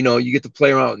fun. You know, you get to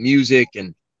play around with music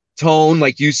and tone,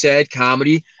 like you said,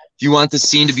 comedy. If you want the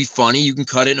scene to be funny, you can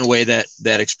cut it in a way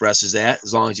that expresses that,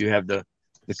 as long as you have the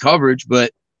coverage.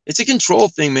 But it's a control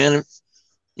thing, man.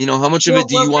 You know, how much of it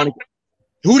do you want to,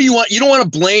 who do you want? You don't want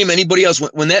to blame anybody else.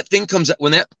 When that thing comes,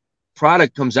 when that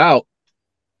product comes out,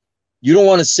 you don't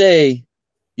want to say,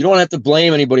 you don't have to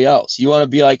blame anybody else. You want to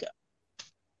be like,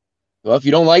 well, if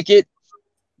you don't like it,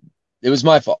 it was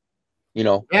my fault, you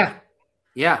know?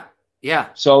 Yeah.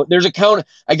 So there's I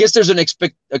guess there's an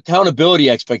accountability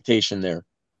expectation there,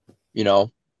 you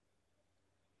know?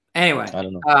 Anyway, I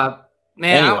don't know.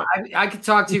 Man, anyway. I could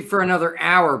talk to you for another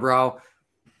hour, bro.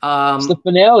 It's the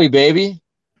finale, baby.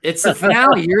 It's the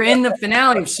finale. You're in the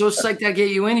finale. I'm so psyched I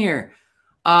get you in here.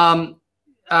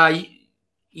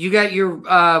 You got your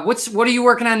what are you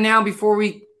working on now before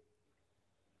we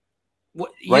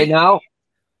right now?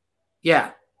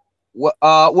 Yeah.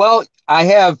 Well, I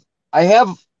have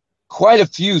quite a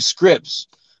few scripts.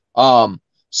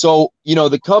 So, you know,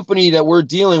 the company that we're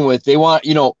dealing with, they want,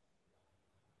 you know,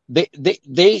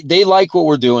 they like what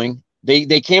we're doing.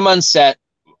 They came on set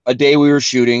a day we were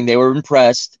shooting. They were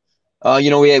impressed. You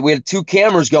know, we had 2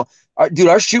 cameras go. Dude,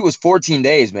 our shoot was 14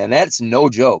 days, man. That's no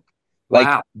joke. Like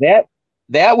wow.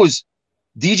 That was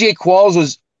DJ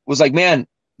Qualls was like, man,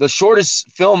 the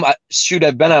shortest film shoot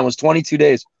I've been on was 22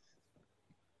 days.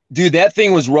 Dude, that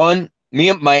thing was run. Me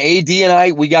and my AD and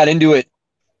I, we got into it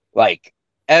like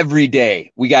every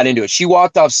day. We got into it. She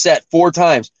walked off set 4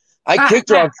 times. I kicked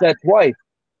her off set twice.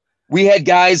 We had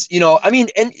guys, you know, I mean,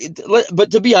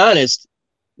 but to be honest,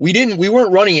 we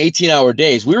weren't running 18-hour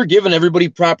days. We were giving everybody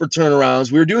proper turnarounds.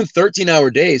 We were doing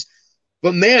 13-hour days.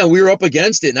 But man, we were up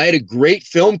against it. And I had a great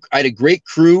film. I had a great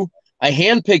crew. I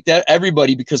handpicked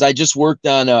everybody because I just worked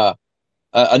on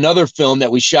another film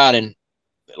that we shot in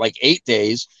like 8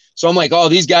 days. So I'm like, oh,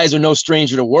 these guys are no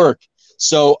stranger to work.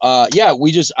 So yeah,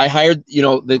 I hired, you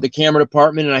know, the camera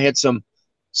department, and I had some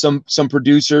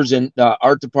producers and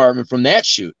art department from that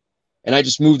shoot, and I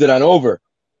just moved it on over.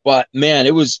 But man,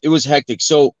 it was hectic.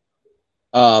 So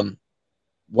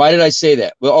why did I say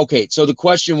that? Well, okay. So the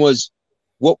question was,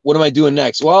 what am I doing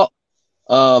next? Well,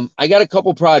 I got a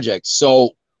couple projects.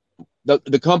 So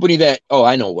the company that,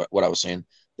 I know what I was saying.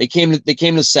 They came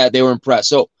to set. They were impressed.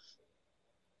 So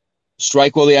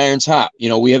strike while the iron's hot. You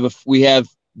know, we have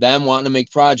them wanting to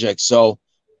make projects. So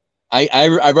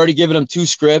I've already given them 2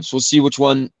 scripts. We'll see which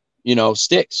one, you know,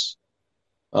 sticks.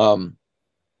 Other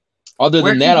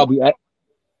than that, I'll be at,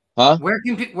 huh?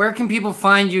 Where can people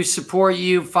find you, support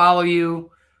you, follow you?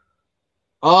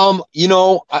 You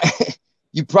know,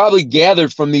 you probably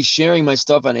gathered from me sharing my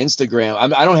stuff on Instagram.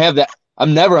 I don't have that.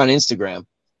 I'm never on Instagram.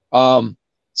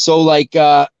 So like,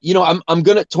 you know, I'm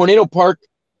gonna Tornado Park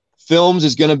Films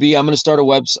is gonna be. I'm gonna start a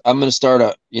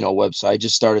website. I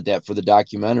just started that for the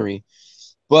documentary.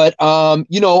 But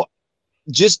you know,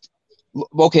 just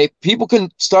okay. People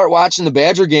can start watching the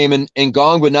Badger Game and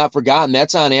Gone but Not Forgotten.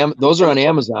 That's on those are on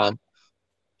Amazon.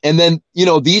 And then, you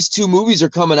know, these 2 movies are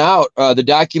coming out, the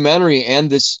documentary and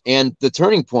The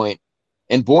Turning Point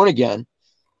and Borne Again.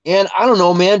 And I don't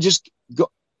know, man, just go,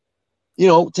 you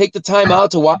know, take the time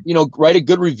out to watch, you know, write a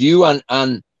good review on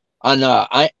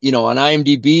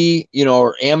IMDb, you know,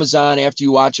 or Amazon after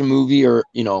you watch a movie, or,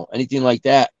 you know, anything like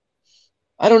that.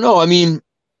 I don't know. I mean,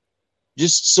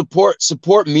 just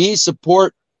support me,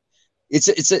 support.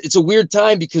 It's a weird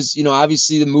time because, you know,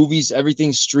 obviously the movies,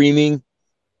 everything's streaming,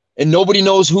 and nobody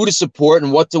knows who to support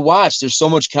and what to watch. There's so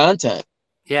much content.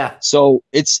 Yeah. So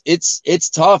it's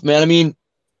tough, man. I mean,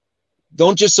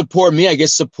 don't just support me. I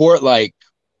guess support like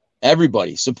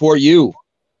everybody. Support you.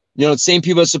 You know, the same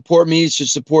people that support me should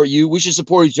support you. We should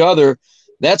support each other.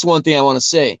 That's one thing I want to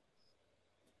say.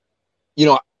 You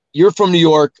know, you're from New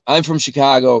York. I'm from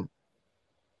Chicago.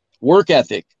 Work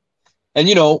ethic. And,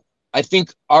 you know, I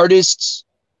think artists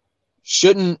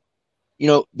shouldn't, you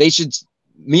know, they should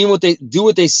mean what they do,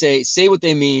 what they say what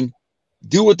they mean,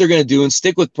 do what they're going to do, and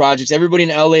stick with projects. Everybody in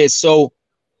LA is so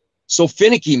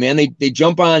finicky, man. They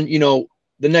jump on, you know,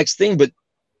 the next thing, but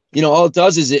you know, all it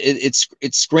does is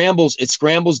it scrambles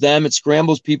them, it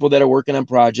scrambles people that are working on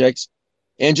projects,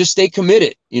 and just stay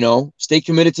committed, you know, stay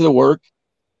committed to the work.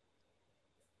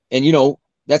 And, you know,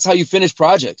 that's how you finish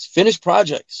projects.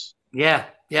 Yeah.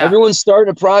 Yeah. Everyone's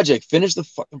starting a project. Finish the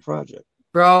fucking project.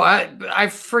 Bro, I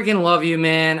freaking love you,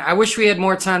 man. I wish we had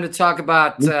more time to talk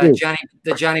about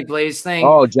the Johnny Blaze thing.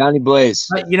 Oh, Johnny Blaze.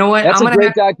 But you know what? That's a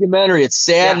great documentary. It's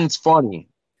sad and it's funny.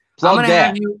 I'm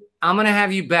gonna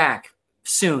have you back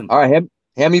soon. All right,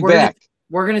 have me back.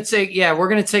 We're gonna take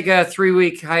a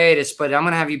 3-week hiatus, but I'm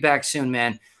gonna have you back soon,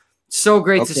 man. So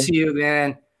great to see you,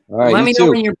 man. All right, let me know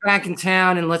when you're back in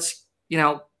town, and let's, you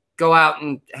know, go out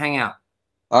and hang out.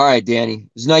 All right, Danny.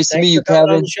 It's nice to meet you, Kevin.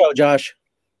 On the show, Josh.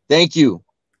 Thank you.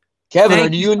 Kevin, are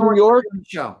you in New York?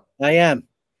 I am.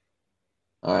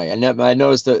 All right. I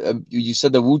noticed that you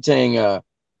said the Wu-Tang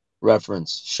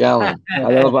reference. Shaolin.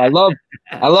 I love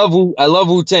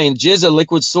Wu-Tang. Jizza,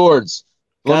 Liquid Swords.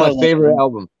 One of my favorite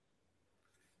albums.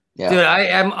 Yeah. Dude,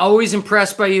 I'm always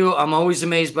impressed by you. I'm always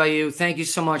amazed by you. Thank you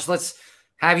so much. Let's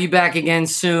have you back again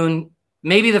soon.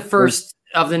 Maybe the first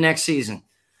of the next season.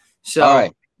 So all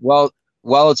right. Well,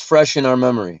 while it's fresh in our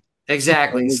memory.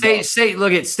 Exactly. Stay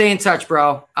in touch,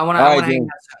 bro. I want to hang out soon.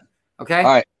 Okay. All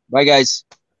right. Bye, guys.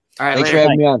 All right. Thanks for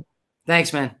having me on.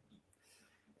 Thanks, man.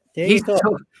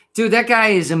 Dude, that guy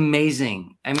is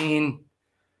amazing. I mean,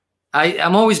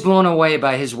 I'm always blown away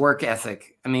by his work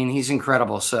ethic. I mean, he's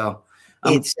incredible. So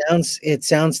it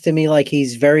sounds to me like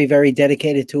he's very, very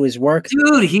dedicated to his work.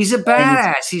 Dude, he's a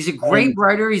badass. He's a great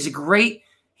writer. He's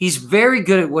very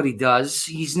good at what he does.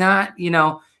 He's not, you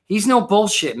know, he's no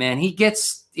bullshit, man. He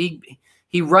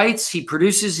writes, he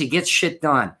produces, he gets shit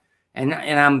done. And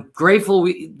I'm grateful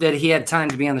that he had time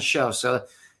to be on the show. So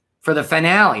for the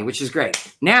finale, which is great.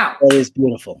 Now, that is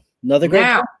beautiful. Another great.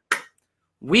 Now,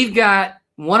 we've got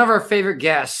one of our favorite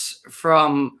guests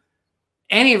from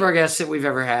any of our guests that we've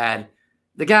ever had.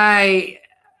 The guy,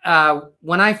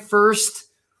 when I first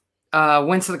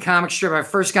went to the comic strip, I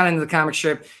first got into the comic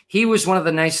strip, he was one of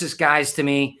the nicest guys to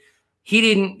me. He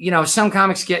didn't, you know, some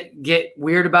comics get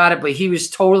weird about it, but he was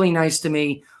totally nice to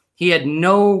me. He had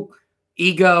no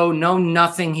ego, no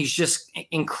nothing. He's just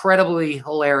incredibly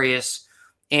hilarious.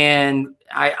 And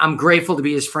I'm grateful to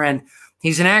be his friend.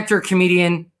 He's an actor,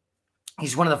 comedian.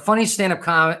 He's one of the funniest stand-up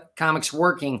comics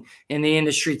working in the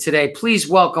industry today. Please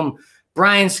welcome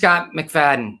Brian Scott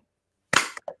McFadden.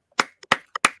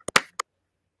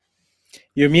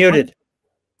 You're muted.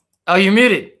 Oh, you're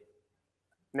muted.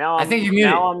 Now I think you're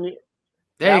muted.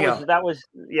 There you go.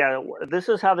 Yeah, this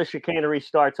is how the chicanery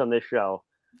starts on this show.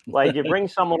 Like, you bring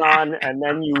someone on and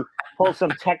then you pull some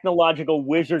technological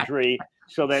wizardry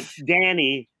so that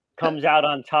Danny comes out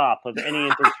on top of any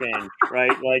interchange,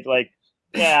 right? Like,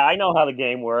 yeah, I know how the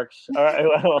game works. All right,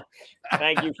 well,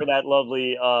 thank you for that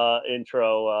lovely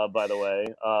intro, by the way.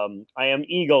 I am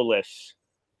egoless.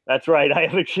 That's right. I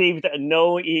have achieved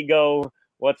no ego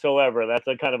whatsoever. That's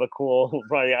a kind of a cool,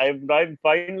 right? I've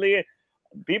finally...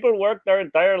 People work their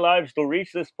entire lives to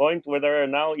reach this point where they're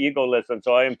now egoless, and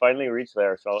so I am finally reached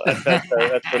there. So that's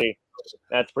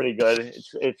pretty good.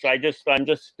 I'm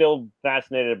just still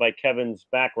fascinated by Kevin's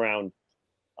background.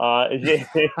 It's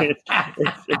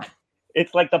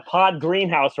like the pod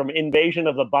greenhouse from Invasion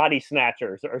of the Body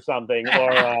Snatchers or something,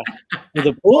 or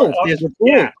the pool. There's a pool.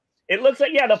 Yeah. It looks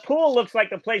like, the pool looks like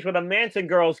the place where the Manson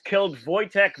girls killed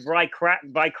Wojtek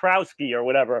Bykrowski or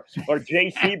whatever, or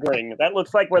Jay Sebring. That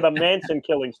looks like where the Manson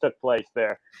killings took place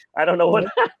there. I don't know what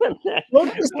happened there.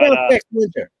 Don't discount Tex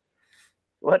Winter.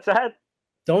 What's that?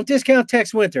 Don't discount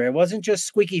Tex Winter. It wasn't just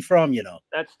Squeaky Fromm, you know.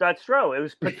 That's true. It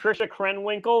was Patricia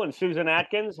Krenwinkel and Susan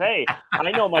Atkins. Hey,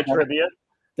 I know my trivia.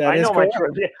 I know my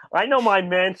trivia. I know my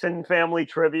Manson family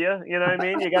trivia. You know what I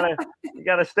mean? You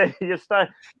gotta stay. You start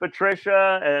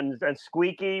Patricia and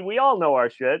Squeaky. We all know our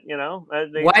shit. You know.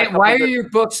 Why are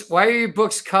your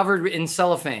books covered in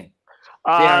cellophane?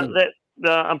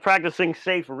 I'm practicing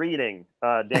safe reading,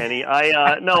 Danny.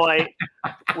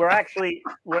 We're actually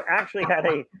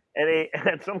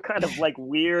at some kind of like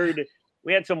weird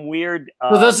we had some weird.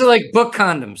 Well, those are like book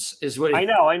condoms, is what I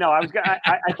know.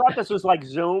 I thought this was like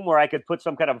Zoom, where I could put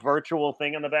some kind of virtual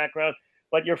thing in the background.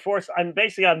 But you're forced. I'm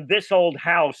basically on this old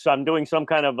house. I'm doing some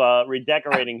kind of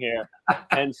redecorating here,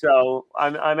 and so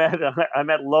I'm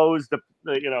at Lowe's, the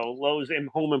Lowe's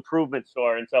home improvement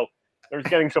store, and so they're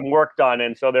getting some work done,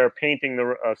 and so they're painting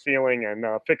the ceiling and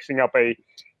fixing up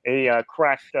a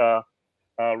crashed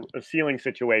ceiling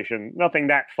situation. Nothing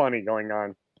that funny going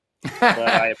on.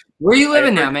 Where are you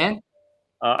living now, man?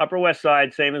 Upper West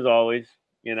Side, same as always.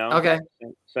 Okay.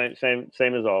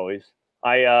 Same as always.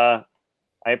 I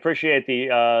appreciate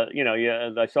the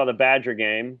I saw the Badger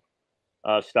game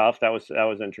stuff. That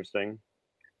was interesting.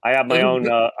 I have my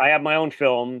own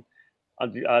film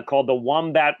called The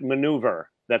Wombat Maneuver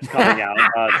that's coming out.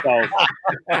 So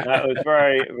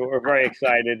we're very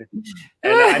excited.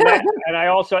 And I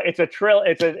also it's a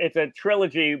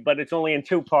trilogy, but it's only in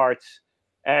 2 parts.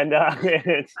 And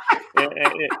and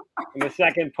the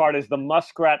second part is the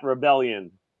Muskrat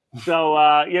Rebellion. So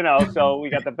so we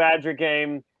got the Badger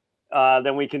game.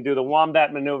 Then we can do the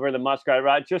Wombat Maneuver, the Muskrat.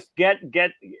 Right? Just get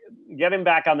him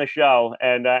back on the show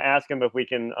and ask him if we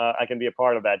can. I can be a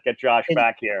part of that. Get Josh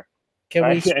back here. Can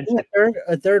we see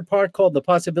a third part called The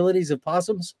Possibilities of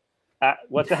Possums?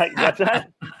 What's that?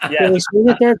 Yeah. Can we see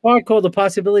a third part called The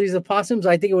Possibilities of Possums?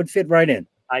 I think it would fit right in.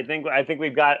 I think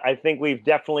we've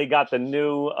definitely got the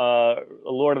new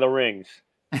Lord of the Rings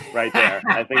right there.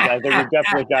 I think we've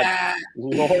definitely got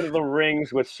Lord of the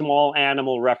Rings with small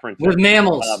animal references. With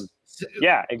mammals.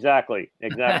 Yeah, exactly.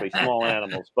 Small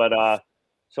animals. But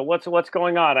so what's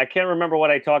going on? I can't remember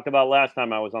what I talked about last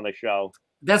time I was on the show.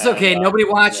 That's okay. Nobody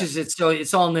watches it, so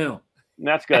it's all new.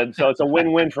 That's good. So it's a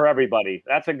win-win for everybody.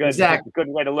 That's a good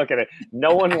way to look at it.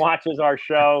 No one watches our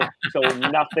show, so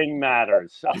nothing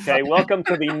matters. Okay. Welcome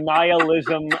to the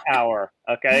nihilism hour.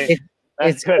 Okay.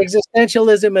 It's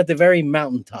existentialism at the very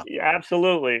mountaintop. Yeah,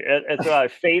 absolutely.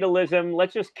 It's fatalism.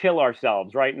 Let's just kill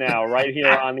ourselves right now, right here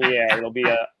on the air. It'll be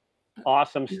an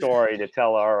awesome story to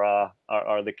tell our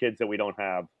the kids that we don't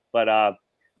have. But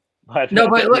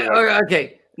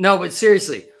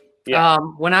seriously. Yeah.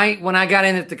 When I got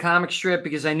in at the comic strip,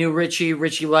 because I knew Richie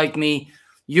liked me,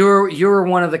 you were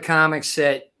one of the comics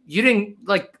that you didn't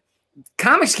like.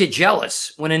 Comics get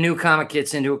jealous when a new comic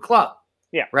gets into a club.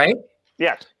 Yeah. Right.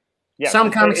 Yes. Yeah.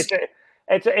 Some comics.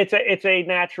 It's a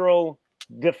natural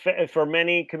for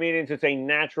many comedians. It's a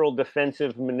natural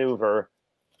defensive maneuver.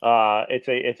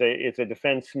 It's a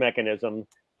defense mechanism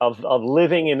of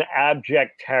living in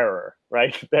abject terror.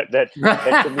 Right. That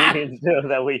comedians do,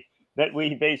 that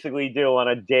we basically do on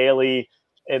a daily,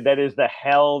 that is the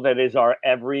hell that is our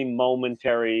every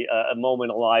momentary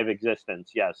moment alive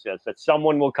existence. Yes, that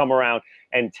someone will come around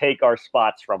and take our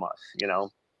spots from us,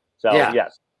 So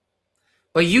yes.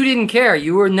 But you didn't care.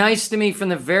 You were nice to me from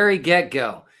the very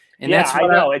get-go. And that's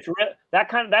what I know.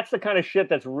 That's the kind of shit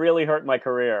that's really hurt my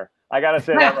career. I gotta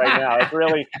say that right now.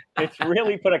 It's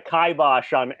really put a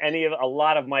kibosh on a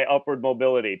lot of my upward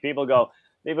mobility. People go,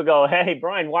 hey,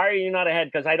 Brian, why are you not ahead?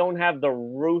 Because I don't have the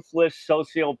ruthless,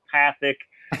 sociopathic,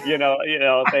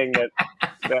 thing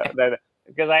that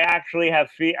because I actually have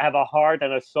a heart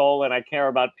and a soul, and I care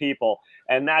about people,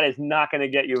 and that is not going to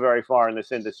get you very far in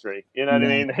this industry. You know what I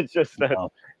mean? It's just that.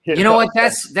 You know what?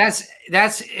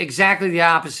 That's exactly the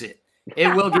opposite.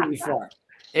 It will get you far.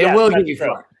 It will get you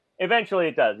far. Eventually,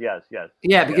 it does. Yes.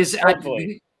 Yeah, because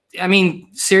I mean,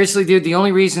 seriously, dude. The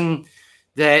only reason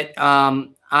that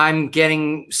I'm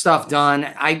getting stuff done.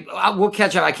 We'll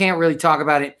catch up. I can't really talk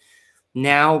about it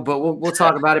now, but we'll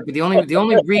talk about it. But the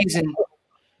only reason,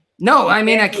 no, I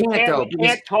mean I can't though. You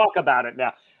can't talk about it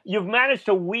now. You've managed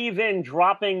to weave in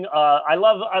dropping. I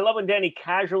love when Danny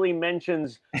casually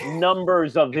mentions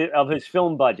numbers of his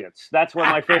film budgets. That's one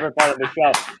of my favorite part of the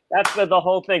show. That's the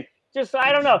whole thing. Just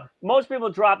I don't know. Most people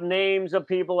drop names of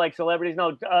people like celebrities.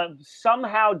 No,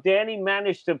 somehow Danny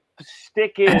managed to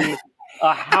stick in.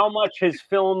 How much his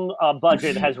film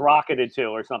budget has rocketed to,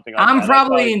 or something like that. I'm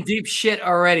probably in deep shit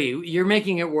already. You're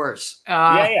making it worse.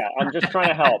 Yeah. I'm just trying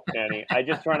to help, Danny. I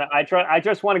just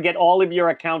want to get all of your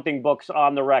accounting books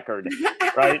on the record,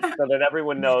 right, so that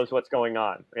everyone knows what's going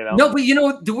on. No, but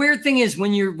the weird thing is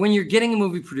when you're getting a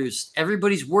movie produced,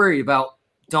 everybody's worried about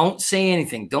don't say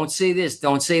anything, don't say this,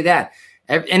 don't say that,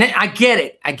 and I get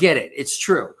it. It's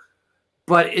true.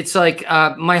 But it's like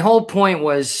my whole point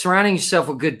was surrounding yourself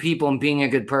with good people and being a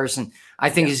good person, I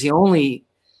think is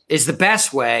the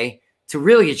best way to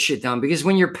really get shit done. Because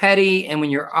when you're petty and when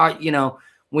you're,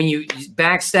 when you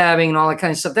backstabbing and all that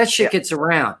kind of stuff, that shit gets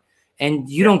around and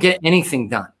you don't get anything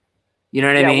done. You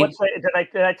know what I mean?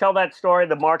 Did I tell that story,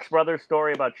 the Marx Brothers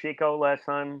story about Chico last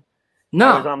time?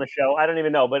 No. was on the show. I don't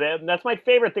even know, but that's my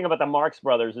favorite thing about the Marx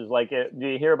Brothers is like, do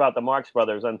you hear about the Marx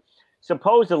Brothers? And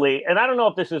supposedly, and I don't know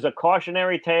if this is a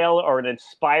cautionary tale or an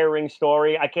inspiring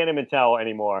story. I can't even tell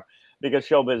anymore because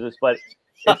show business, but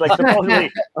it's like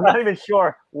supposedly, I'm not even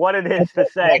sure what it is to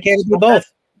say. It can be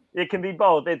both. It can be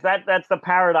both. It's that's the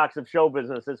paradox of show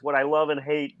business. It's what I love and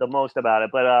hate the most about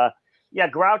it. But yeah,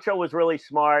 Groucho was really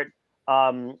smart.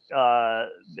 The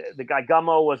guy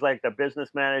Gummo was like the business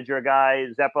manager guy.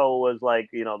 Zeppo was like,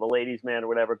 you know, the ladies' man or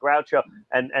whatever. Groucho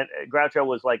and Groucho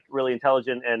was like really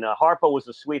intelligent, and Harpo was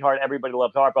a sweetheart. Everybody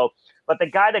loved Harpo. But the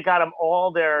guy that got them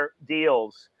all their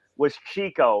deals was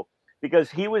Chico,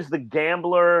 because he was the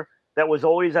gambler that was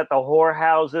always at the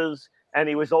whorehouses, and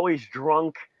he was always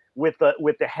drunk with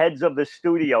the heads of the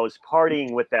studios,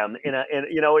 partying with them in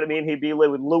you know what I mean? He'd be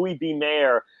with Louis B.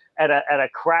 Mayer at a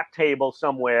crap table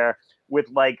somewhere with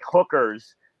like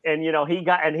hookers, and you know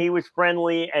he was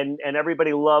friendly, and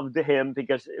everybody loved him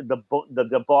because the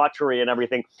debauchery and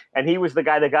everything, and he was the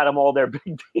guy that got them all their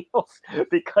big deals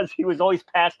because he was always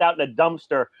passed out in a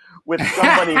dumpster with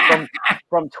somebody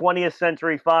from 20th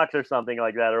Century Fox or something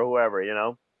like that, or whoever, you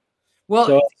know. Well,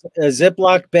 so a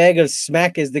Ziploc bag of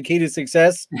smack is the key to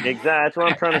success. Exactly, that's what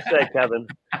I'm trying to say, Kevin.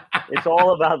 It's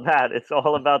all about that. It's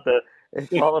all about the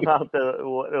you know,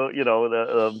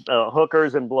 the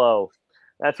hookers and blow.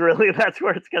 That's where that's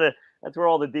where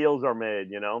all the deals are made,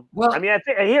 you know. Well, I mean, I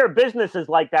hear business is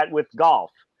like that with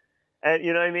golf, and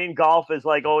you know what I mean. Golf is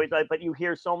like always like, but you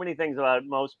hear so many things about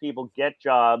most people get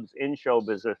jobs in show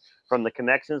business from the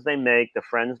connections they make, the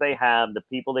friends they have, the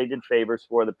people they did favors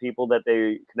for, the people that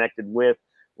they connected with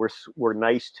were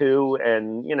nice to,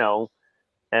 and you know.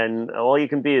 And all you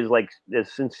can be is like as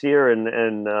sincere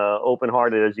and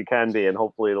open-hearted as you can be, and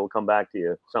hopefully it'll come back to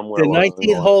you somewhere. The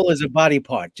 19th hole is a body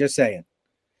part. Just saying.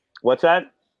 What's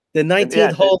that? The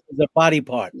 19th hole is a body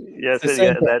part. Yes,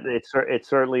 it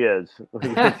certainly is.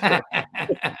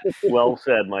 Well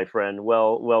said, my friend.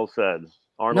 Well said.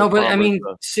 Arnold no, but Palmer's, I mean,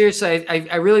 seriously,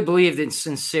 I really believe that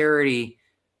sincerity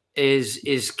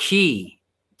is key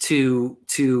to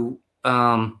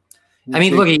I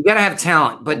mean, look, you got to have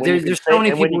talent, but there's so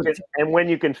many people. And when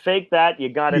you can fake that, you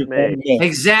got it made.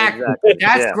 Exactly.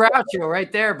 That's Groucho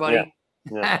right there, buddy.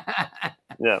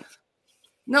 Yeah.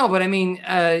 No, but I mean,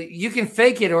 you can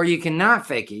fake it or you cannot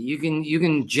fake it. You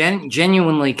can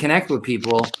genuinely connect with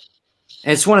people.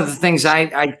 And it's one of the things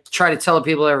I try to tell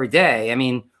people every day. I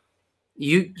mean,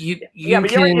 you're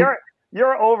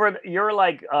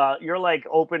like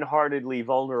open-heartedly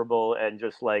vulnerable and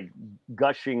just like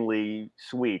gushingly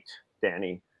sweet,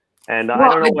 Danny. And well,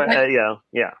 I don't know what,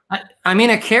 I mean,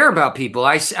 I care about people.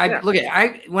 Look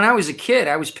at when I was a kid,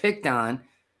 I was picked on,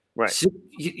 right?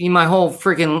 In my whole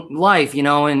freaking life, you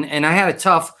know, and I had a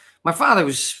tough. My father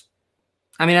was,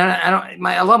 I mean,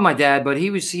 I love my dad, but he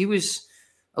was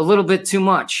a little bit too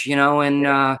much, you know,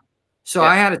 and so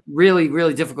I had a really,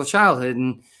 really difficult childhood,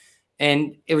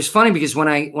 and it was funny because when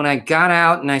I got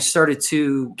out and I started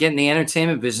to get in the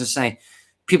entertainment business,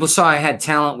 people saw I had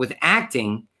talent with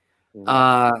acting.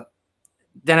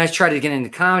 Then I tried to get into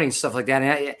comedy and stuff like that.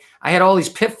 And I had all these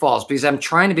pitfalls because I'm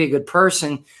trying to be a good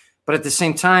person, but at the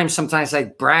same time, sometimes I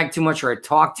brag too much or I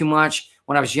talk too much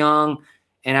when I was young.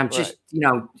 And I'm just, you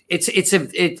know,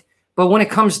 but when it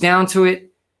comes down to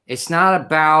it, it's not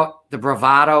about the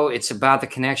bravado. It's about the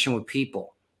connection with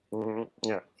people.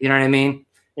 Yeah. You know what I mean?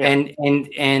 Yeah.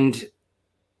 And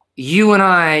you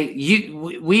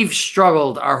and we've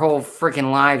struggled our whole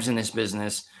freaking lives in this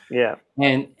business. Yeah.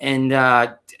 And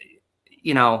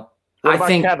you know, I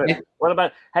think Kevin.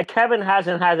 Kevin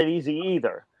hasn't had it easy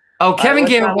either. Oh, Kevin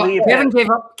gave up.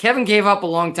 Kevin gave up a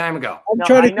long time ago. I'm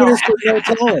trying to get us to no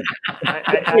talent.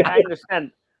 I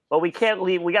understand, but we can't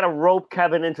leave. We got to rope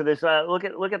Kevin into this. Look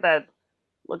at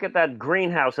that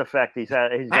greenhouse effect he's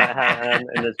got in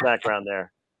his background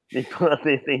there. The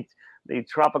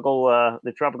tropical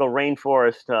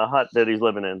rainforest hut that he's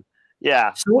living in.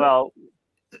 Yeah. Well.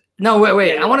 No,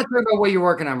 wait. I want to talk about what you're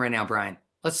working on right now, Brian.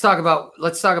 Let's talk about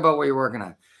what you're working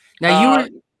on. Now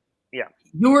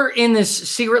you were in this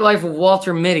Secret Life of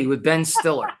Walter Mitty with Ben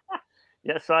Stiller.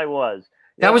 Yes, I was.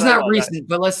 That was not recent,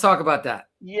 but let's talk about that.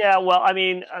 Yeah, well, I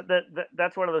mean,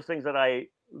 that's one of those things one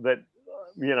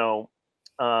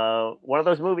of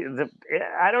those movies.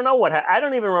 I don't know I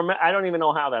don't even remember. I don't even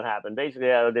know how that happened.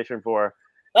 Basically, I auditioned for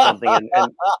something,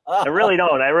 and I really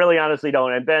don't. I really honestly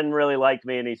don't. And Ben really liked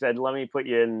me, and he said, "Let me put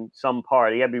you in some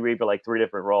part." He had me read for like 3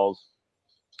 different roles.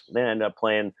 Then I ended up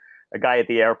playing a guy at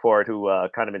the airport who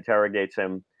kind of interrogates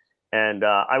him, and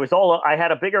I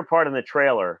had a bigger part in the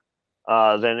trailer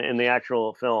than in the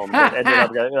actual film. Ended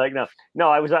up, like no,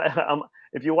 I was.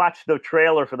 If you watch the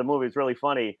trailer for the movie, it's really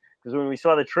funny. because when we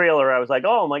saw the trailer, I was like,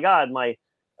 oh my God,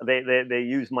 they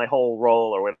used my whole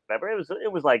role or whatever.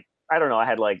 It was like, I don't know, I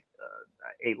had like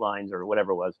 8 lines or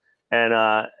whatever it was.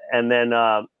 And then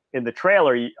in the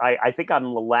trailer, I think I'm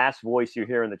the last voice you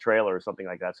hear in the trailer or something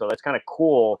like that. So that's kind of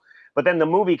cool. But then the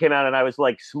movie came out and I was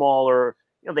like smaller,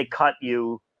 they cut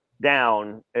you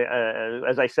down.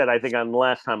 As I said, I think on the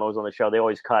last time I was on the show, they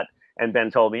always cut. And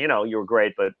Ben told me, you were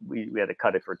great, but we had to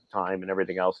cut it for time and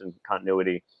everything else and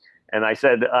continuity. And I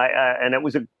said, and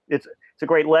it's a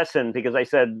great lesson because I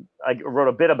said, I wrote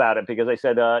a bit about it because I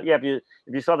said, yeah, if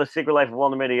you saw The Secret Life of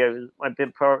Walter Mitty, my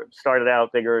bit started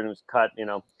out bigger and was cut,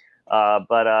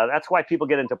 but that's why people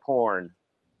get into porn,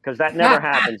 because that never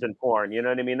happens in porn. You know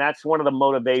what I mean? That's one of the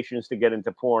motivations to get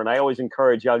into porn. I always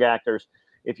encourage young actors,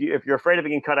 if you're afraid of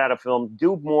being cut out of film,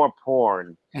 do more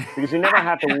porn, because you never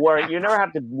have to worry. You never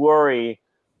have to worry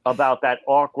about that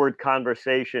awkward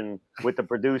conversation with the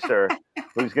producer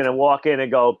who's going to walk in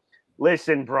and go,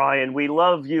 listen, Brian, we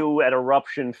love you at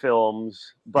Eruption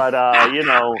Films, but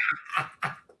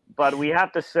but we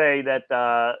have to say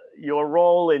that your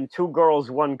role in Two Girls,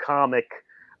 One Comic,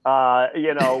 I'm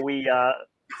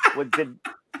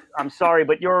sorry,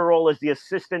 but your role as the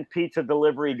assistant pizza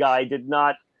delivery guy did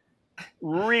not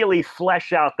really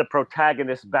flesh out the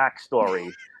protagonist's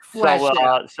backstory.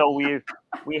 So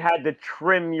we had to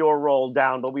trim your role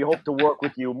down, but we hope to work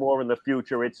with you more in the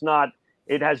future.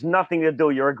 It has nothing to do.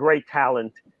 You're a great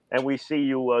talent, and we see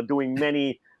you doing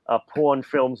many porn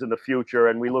films in the future,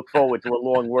 and we look forward to a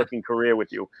long working career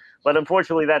with you. But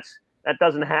unfortunately, that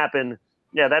doesn't happen.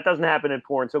 Yeah, that doesn't happen in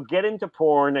porn. So get into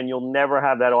porn, and you'll never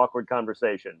have that awkward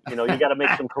conversation. You got to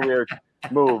make some career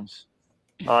moves.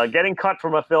 Getting cut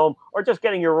from a film or just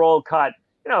getting your role cut,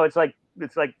 it's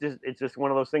just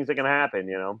one of those things that can happen,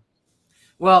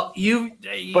 Well,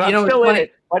 but I'm still in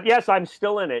it. But yes, I'm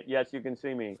still in it. Yes, you can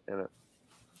see me in it.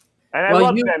 And I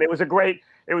love Ben. It was a great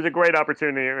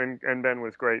opportunity, and Ben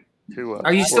was great too.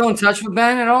 Are you still in touch with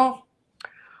Ben at all?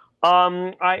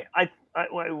 I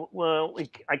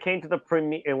came to the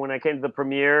premiere, and when I came to the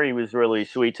premiere, he was really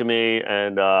sweet to me.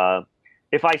 And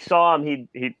if I saw him,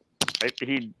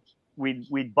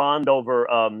 we'd bond over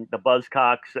the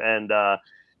Buzzcocks and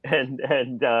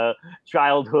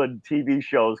childhood TV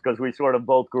shows, because we sort of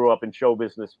both grew up in show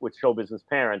business with show business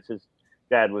parents. His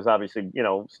dad was obviously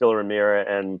still Ramirez,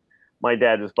 and my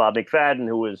dad was Bob McFadden,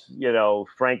 who was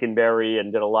Frankenberry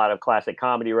and did a lot of classic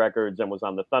comedy records and was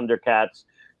on the Thundercats.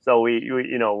 So we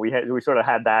sort of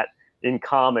had that in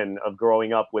common of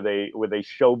growing up with a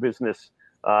show business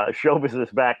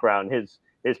background.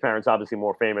 His parents obviously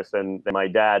more famous than my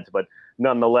dad's, but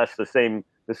nonetheless the same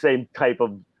type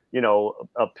of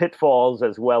pitfalls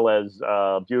as well as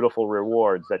beautiful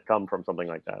rewards that come from something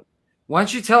like that. Why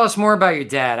don't you tell us more about your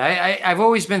dad? I've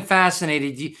always been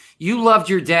fascinated. You loved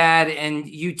your dad, and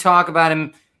you talk about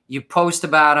him. You post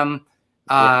about him.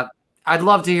 I'd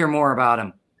love to hear more about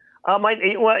him.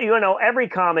 Every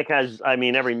comic has.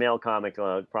 Every male comic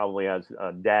probably has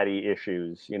daddy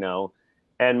issues.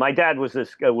 And my dad was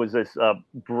this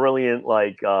brilliant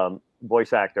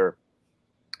voice actor.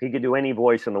 He could do any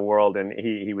voice in the world, and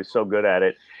he was so good at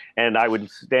it. And I would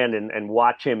stand and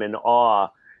watch him in awe.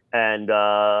 And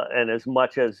as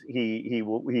much as he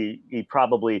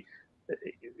probably,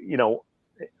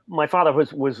 my father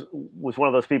was one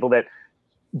of those people that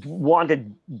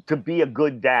wanted to be a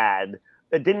good dad,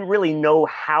 that didn't really know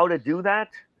how to do that.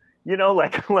 He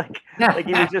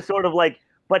was just sort of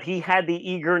but he had the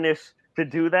eagerness to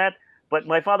do that. But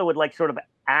my father would sort of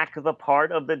act the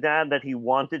part of the dad that he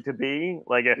wanted to be.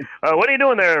 What are you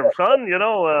doing there, son?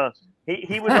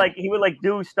 He would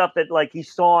do stuff that he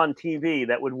saw on TV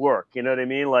that would work. You know what I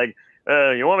mean?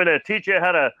 You want me to teach you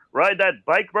how to ride that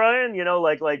bike, Brian?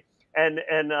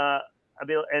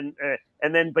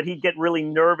 But he'd get really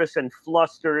nervous and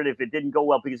flustered if it didn't go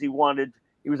well, because he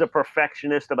was a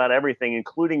perfectionist about everything,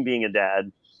 including being a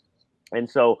dad. And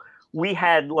so we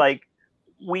had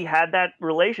that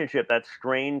relationship, that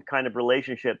strained kind of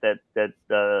relationship that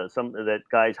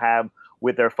guys have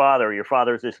with their father. Your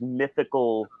father's this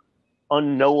mythical,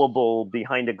 unknowable,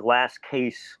 behind a glass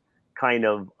case kind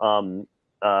of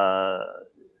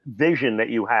vision that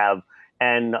you have.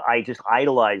 And I just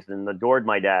idolized and adored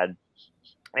my dad.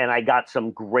 And I got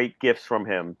some great gifts from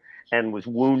him, and was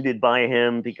wounded by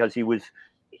him because he was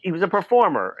a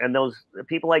performer. And those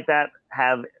people like that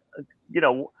have,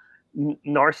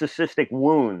 narcissistic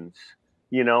wounds.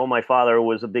 My father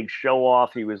was a big show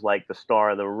off. He was like the star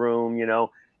of the room,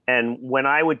 and when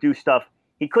I would do stuff,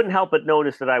 he couldn't help but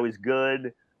notice that I was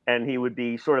good, and he would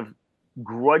be sort of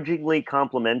grudgingly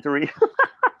complimentary.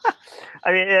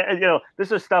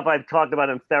 This is stuff I've talked about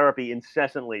in therapy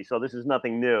incessantly, so this is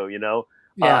nothing new,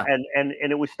 Yeah. And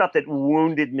it was stuff that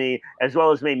wounded me as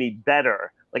well as made me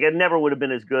better. Like I never would have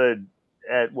been as good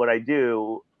at what I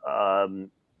do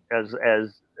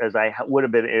as I would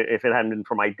have been if it hadn't been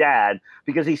for my dad,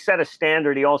 because he set a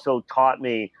standard. He also taught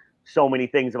me so many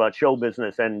things about show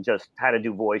business and just how to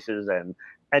do voices, and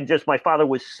just my father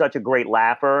was such a great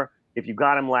laugher. If you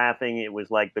got him laughing, it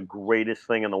was like the greatest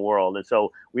thing in the world. And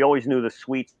so we always knew the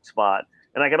sweet spot.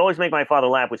 And I could always make my father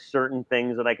laugh with certain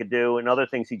things that I could do, and other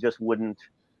things he just wouldn't.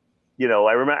 You know,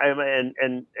 I remember,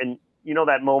 and you know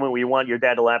that moment where you want your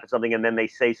dad to laugh at something, and then they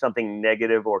say something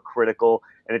negative or critical,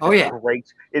 and it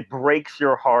just breaks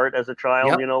your heart as a child.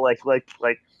 Yep. You know, like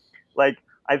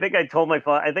I think I told my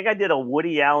father, I think I did a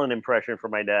Woody Allen impression for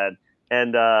my dad,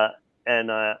 and I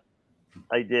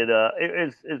did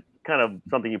it's kind of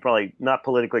something you probably not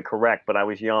politically correct, but I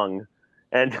was young,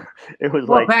 and it was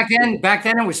back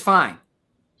then it was fine.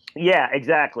 Yeah,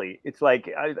 exactly. It's like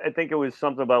I think it was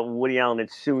something about Woody Allen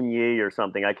and Soon Yi or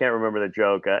something. I can't remember the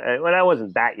joke. Well, I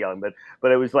wasn't that young, but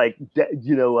it was like,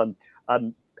 you know,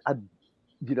 I've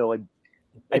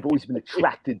always been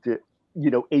attracted to, you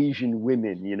know, Asian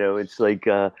women. You know, it's like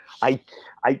my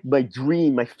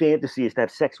dream, my fantasy is to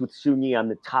have sex with Soon Yi on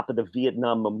the top of the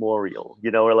Vietnam Memorial.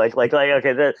 You know, or like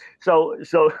okay, so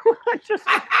just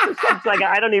like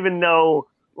I don't even know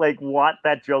like what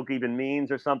that joke even means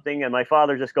or something, and my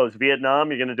father just goes, Vietnam,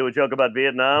 you're gonna do a joke about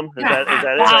Vietnam? Is that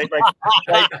it?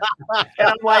 Like, and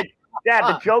I'm like, Dad,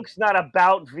 the joke's not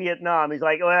about Vietnam. He's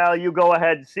like, well, you go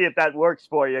ahead and see if that works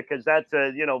for you, because that's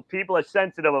you know, people are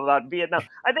sensitive about Vietnam.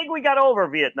 I think we got over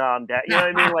Vietnam, Dad. You know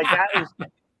what I mean? Like that was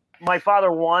my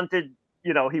father wanted.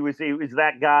 You know, he was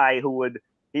that guy who would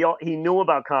he knew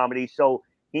about comedy, so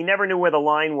he never knew where the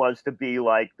line was to be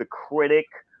like the critic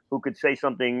who could say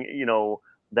something, you know,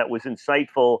 that was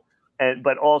insightful,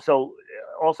 but also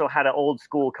had an old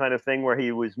school kind of thing where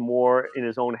he was more in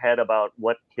his own head about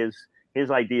what his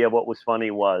idea of what was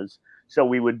funny was. So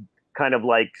we would kind of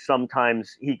like,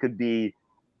 sometimes he could be,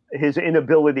 his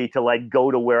inability to like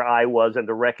go to where I was and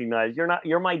to recognize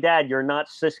you're my dad, you're not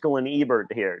Siskel and Ebert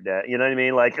here, Dad. You know what I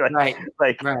mean? Like, right.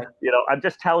 You know, I'm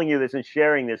just telling you this and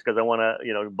sharing this because I want to,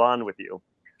 you know, bond with you.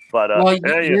 But well,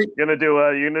 hey, you're gonna do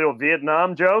a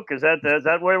Vietnam joke? Is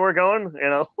that where we're going? You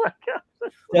know.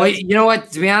 Well, you know what?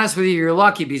 To be honest with you, you're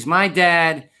lucky, because my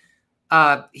dad,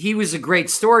 he was a great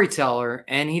storyteller,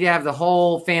 and he'd have the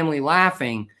whole family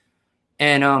laughing.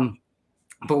 And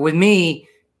but with me,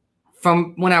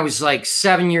 from when I was like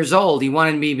 7 years old, he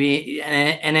wanted me to be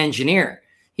an engineer.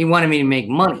 He wanted me to make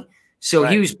money, so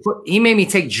he made me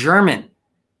take German.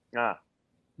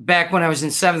 Back when I was in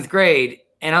 7th grade.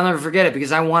 And I'll never forget it,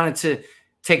 because I wanted to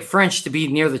take French to be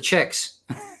near the chicks.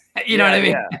 You know what I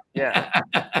mean? Yeah.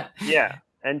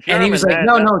 And he was like,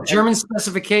 no, German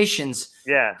specifications.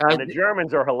 Yeah, and the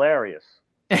Germans are hilarious.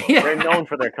 Yeah. They're known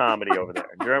for their comedy over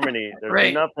there. Germany,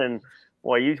 there's nothing.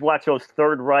 Boy, you watch those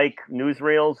Third Reich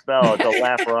newsreels, it's a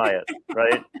laugh riot,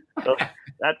 right? So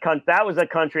that was a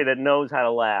country that knows how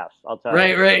to laugh. I'll tell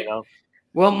you. Right. You know?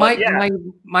 Well,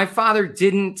 my father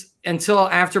didn't until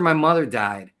after my mother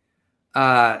died.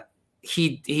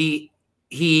 He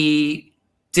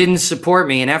didn't support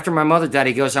me. And after my mother died,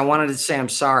 he goes, I wanted to say I'm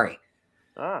sorry.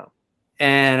 Oh.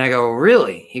 And I go,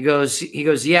 really? He goes,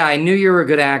 yeah, I knew you were a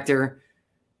good actor,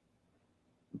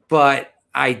 but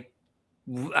I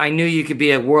knew you could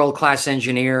be a world-class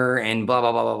engineer and blah,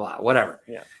 blah, blah, blah, blah, whatever.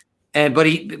 Yeah. But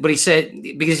he said,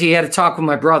 because he had a talk with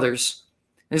my brothers,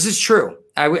 this is true.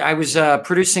 I was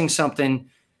producing something.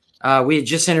 We had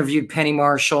just interviewed Penny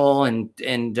Marshall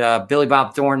and Billy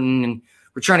Bob Thornton, and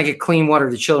we're trying to get clean water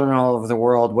to children all over the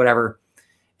world, whatever.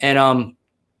 And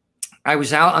I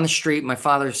was out on the street. My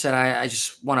father said, I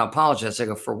just want to apologize. I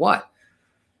go, for what?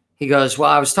 He goes, well,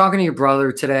 I was talking to your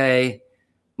brother today,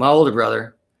 my older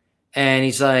brother, and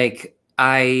he's like,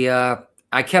 I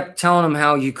kept telling him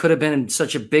how you could have been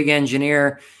such a big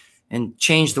engineer and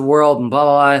changed the world and blah,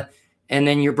 blah, blah. And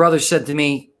then your brother said to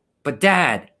me, but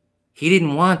Dad, he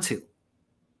didn't want to.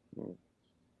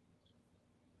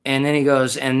 And then he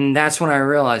goes, and that's when I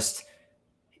realized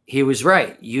he was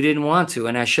right. You didn't want to,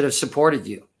 and I should have supported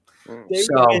you.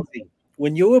 So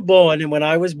when you were born, and when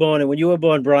I was born, and when you were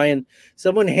born, Brian,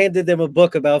 someone handed them a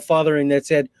book about fathering that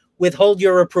said, withhold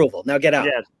your approval. Now get out.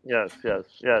 Yes.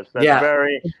 That's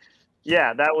very,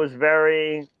 that was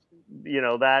very, you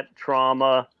know, that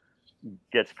trauma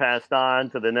gets passed on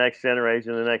to the next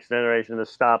generation, to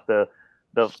stop the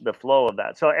flow of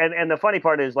that. So, and the funny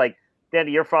part is, like,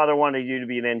 Danny, your father wanted you to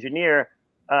be an engineer,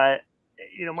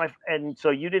 you know, and so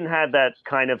you didn't have that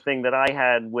kind of thing that I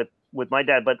had with my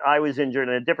dad, but I was injured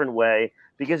in a different way,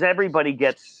 because everybody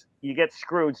gets you get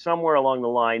screwed somewhere along the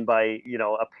line by, you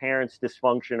know, a parent's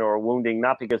dysfunction or wounding,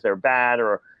 not because they're bad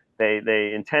or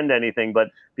they intend anything, but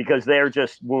because they're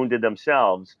just wounded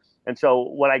themselves. And so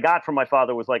what I got from my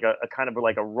father was like a kind of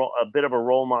like a bit of a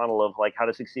role model of like how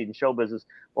to succeed in show business.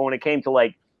 But when it came to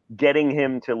like getting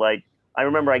him to like, I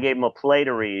remember I gave him a play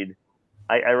to read.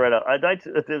 I read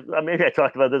maybe I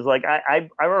talked about this. Like I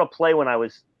wrote a play when I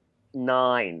was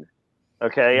 9.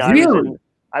 Okay. Really?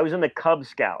 I was in the Cub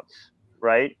Scouts,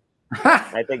 right?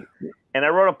 I think, and I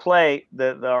wrote a play.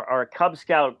 Our Cub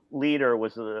Scout leader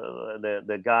was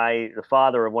the guy, the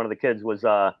father of one of the kids was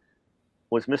Mr.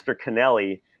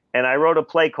 Kennelly, and I wrote a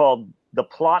play called "The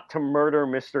Plot to Murder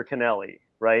Mr. Kennelly,"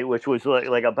 right, which was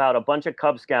like about a bunch of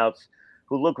Cub Scouts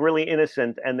who look really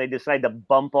innocent, and they decide to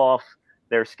bump off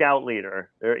their scout leader,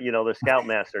 the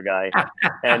scoutmaster guy,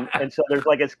 and so there's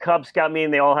like this Cub Scout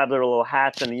meeting. They all have their little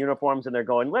hats and the uniforms, and they're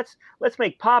going, let's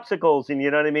make popsicles, and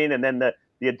you know what I mean. And then the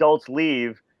adults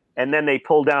leave, and then they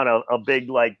pull down a big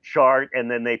like chart,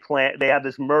 and then they have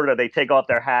this murder. They take off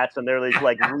their hats, and they're this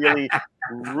like really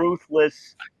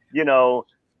ruthless,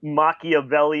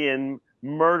 Machiavellian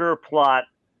murder plot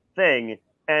thing.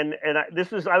 And I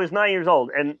was 9 years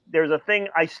old, and there's a thing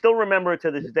I still remember it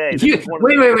to this day.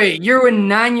 Wait! You were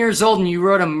 9 years old and you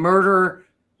wrote a murder.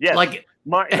 Yes. Like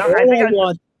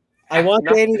I want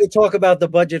Danny to talk about the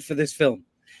budget for this film.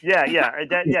 Yeah,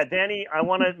 Danny, I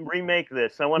want to remake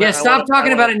this. Stop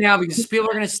talking about it now because people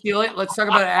are going to steal it. Let's talk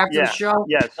about it after the show.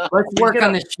 Yes, let's work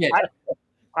on this shit.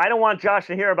 I don't want Josh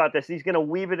to hear about this. He's going to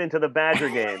weave it into the Badger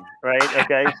game, right?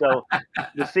 Okay, so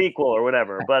the sequel or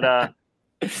whatever. But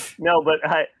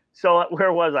so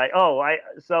where was I?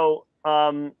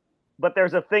 But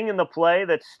there's a thing in the play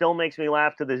that still makes me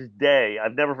laugh to this day.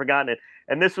 I've never forgotten it.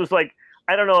 And this was like,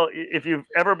 I don't know if you've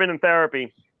ever been in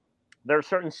therapy. There are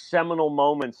certain seminal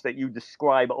moments that you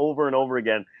describe over and over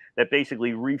again that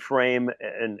basically reframe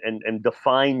and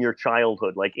define your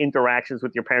childhood, like interactions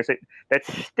with your parents that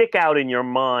stick out in your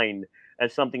mind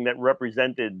as something that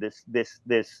represented this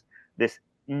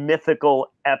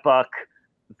mythical epoch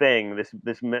thing, this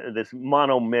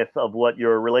monomyth of what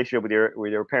your relationship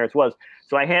with your parents was.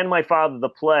 So I hand my father the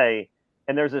play,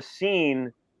 and there's a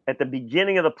scene at the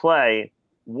beginning of the play.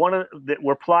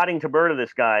 We're plotting to murder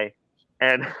this guy,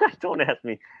 and don't ask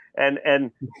me. And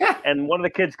one of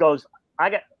the kids goes, I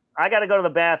got to go to the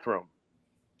bathroom,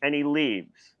 and he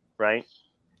leaves, right?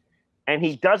 And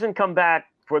he doesn't come back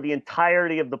for the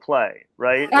entirety of the play,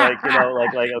 right? Like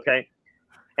okay.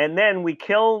 And then we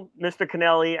kill Mr.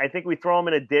 Kennelly. I think we throw him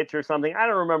in a ditch or something. I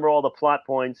don't remember all the plot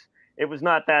points. It was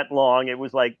not that long. It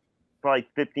was like probably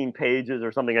 15 pages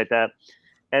or something like that.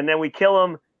 And then we kill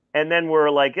him. And then we're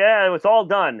like, yeah, it's all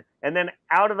done. And then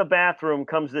out of the bathroom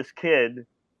comes this kid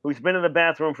who's been in the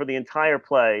bathroom for the entire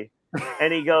play.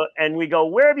 And we go,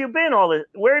 where have you been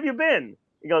where have you been?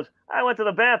 He goes, I went to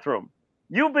the bathroom.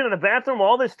 You've been in the bathroom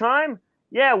all this time?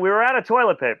 Yeah, we were out of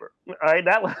toilet paper. All right,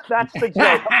 that's the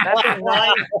joke.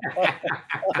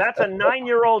 That's a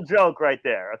 9-year-old joke right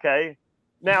there. Okay.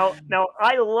 Now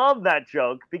I love that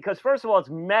joke because first of all, it's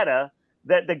meta.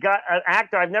 That the guy, an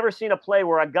actor, I've never seen a play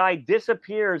where a guy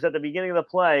disappears at the beginning of the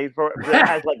play that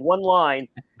has like one line.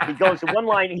 He goes to one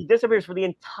line, he disappears for the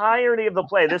entirety of the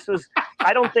play. This was,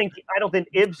 I don't think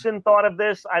Ibsen thought of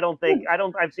this. I've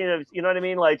seen it. You know what I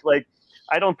mean? Like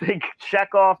I don't think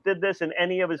Chekhov did this in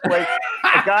any of his plays.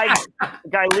 A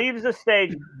guy leaves the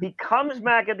stage. He comes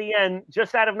back at the end,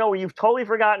 just out of nowhere. You've totally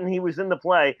forgotten he was in the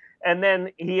play, and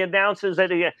then he announces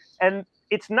that and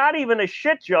it's not even a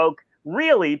shit joke.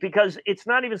 Really, because it's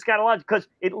not even scatological, because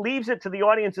it leaves it to the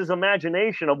audience's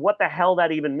imagination of what the hell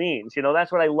that even means.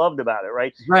 That's what I loved about it,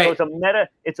 right? Right. So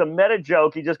it's a meta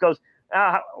joke. He just goes,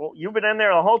 you've been in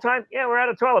there the whole time? Yeah, we're out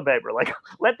of toilet paper. Like,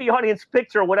 let the audience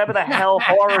picture whatever the hell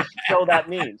horror show that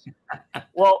means.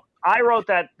 Well, I wrote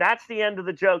that. That's the end of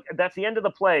the joke. That's the end of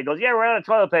the play. It goes, yeah, we're out of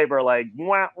toilet paper. Like,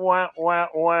 wah, wah, wah,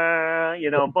 wah,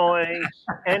 boy.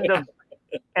 End of.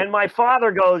 And my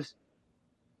father goes,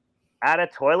 out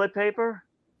of toilet paper?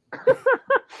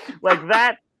 Like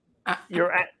that,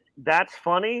 that's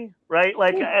funny, right?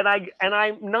 Like, and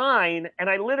I'm 9, and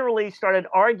I literally started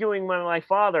arguing with my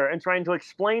father and trying to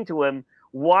explain to him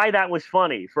why that was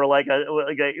funny for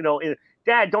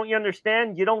Dad, don't you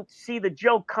understand? You don't see the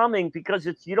joke coming because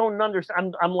you don't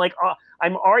understand.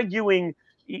 I'm arguing,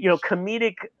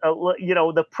 comedic,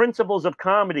 the principles of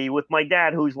comedy with my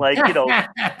dad, who's like,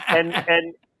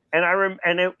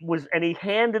 and he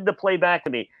handed the play back to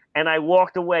me, and I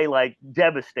walked away like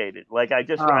devastated. Like I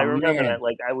remember that,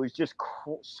 like I was just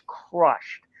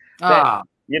crushed.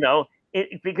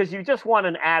 Because you just want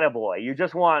an attaboy.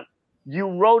 You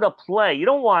wrote a play. You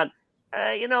don't want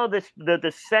you know,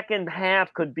 the second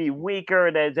half could be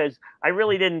weaker. There's I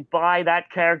really didn't buy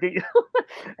that character.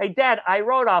 Hey, Dad, I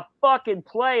wrote a fucking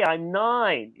play. I'm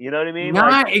 9. You know what I mean?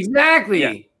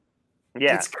 Exactly.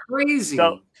 Yeah, it's crazy.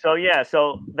 So yeah,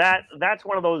 so that's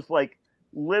one of those like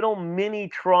little mini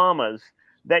traumas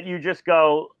that you just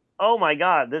go, oh my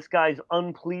God, this guy's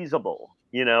unpleasable.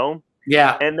 You know?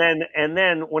 Yeah. And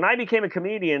then when I became a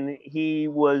comedian, he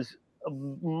was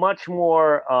much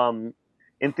more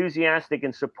enthusiastic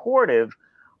and supportive.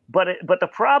 But the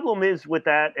problem is with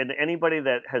that, and anybody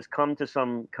that has come to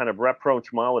some kind of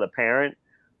rapprochement with a parent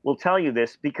will tell you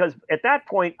this, because at that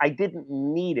point I didn't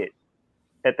need it.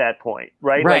 At that point,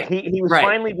 right? Like he was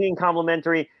finally being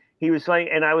complimentary. He was like,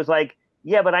 and I was like,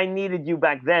 yeah, but I needed you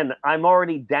back then. I'm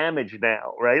already damaged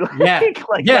now, right?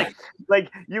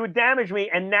 Like you would damage me,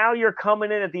 and now you're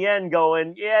coming in at the end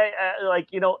going, like,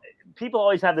 you know, people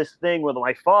always have this thing with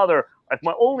my father. If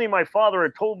only my father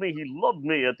had told me he loved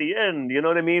me at the end, you know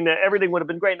what I mean? Everything would have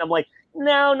been great. And I'm like,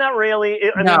 no, not really.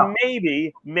 I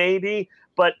mean, maybe,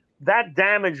 but that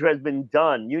damage has been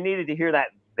done. You needed to hear that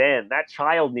then. That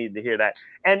child needed to hear that.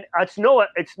 And it's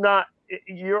not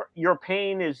your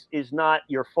pain is not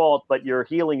your fault, but your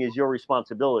healing is your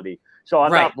responsibility. So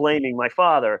I'm not blaming my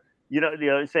father, you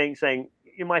know, saying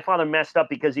my father messed up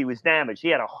because he was damaged. He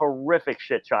had a horrific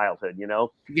shit childhood, you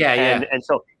know? And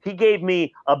so he gave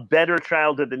me a better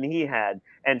childhood than he had.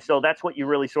 And so that's what you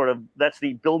really that's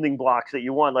the building blocks that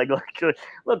you want. Like,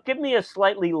 look, give me a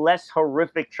slightly less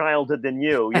horrific childhood than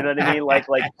you. You know what I mean? Like,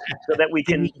 so that we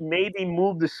can maybe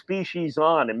move the species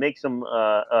on and make some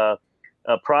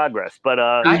progress. But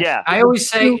I always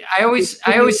say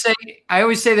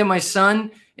that my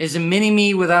son is a mini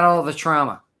me without all the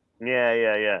trauma. Yeah.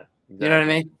 Exactly. You know what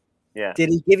I mean? Yeah. Did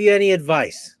he give you any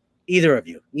advice? Either of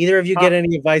you get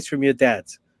any advice from your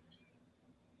dads?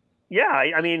 Yeah,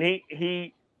 I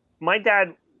mean, my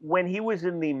dad, when he was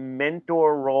in the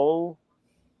mentor role,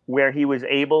 where he was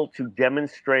able to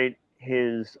demonstrate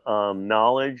his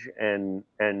knowledge and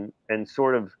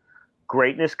sort of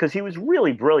greatness, because he was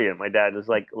really brilliant. My dad was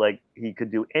like he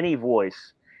could do any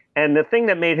voice, and the thing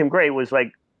that made him great was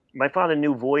like my father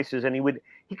knew voices, and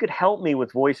he could help me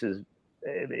with voices.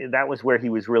 That was where he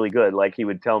was really good. Like he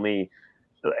would tell me.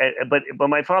 But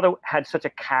my father had such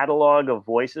a catalog of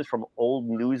voices from old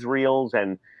newsreels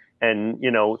and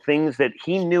you know, things that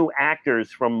he knew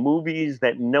actors from movies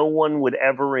that no one would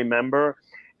ever remember,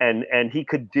 and he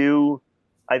could do.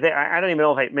 I don't even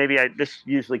know if this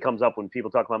usually comes up when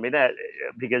people talk about me, that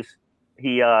because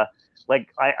he like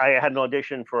I had an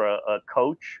audition for a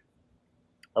coach,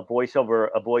 a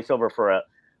voiceover for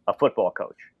a football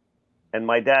coach, and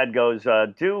my dad goes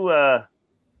do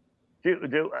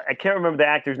I can't remember the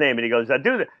actor's name, and he goes,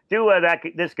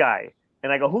 this guy,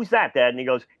 and I go, who's that, Dad? And he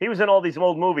goes, he was in all these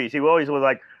old movies. He always was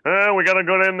like, we gotta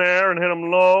go in there and hit him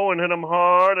low and hit him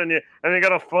hard, and you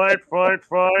gotta fight,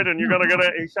 and you gotta get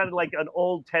it. He sounded like an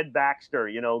old Ted Baxter,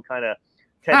 you know, kind of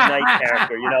Ted Knight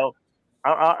character, you know.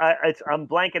 I'm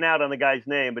blanking out on the guy's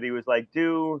name, but he was like,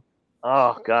 oh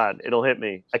God, it'll hit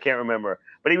me. I can't remember.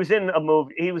 But he was in a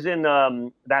movie. He was in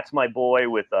That's My Boy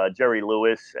with Jerry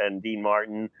Lewis and Dean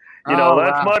Martin. You know,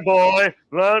 my boy.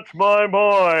 That's my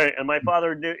boy. And my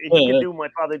father knew he could do. My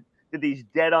father did these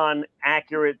dead-on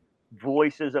accurate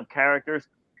voices of characters.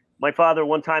 My father,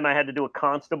 one time I had to do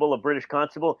a British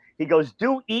constable. He goes,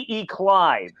 do E.E.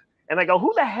 Clive. And I go,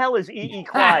 who the hell is E.E.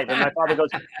 Clive? And my father goes,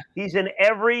 he's in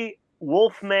every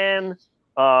Wolfman,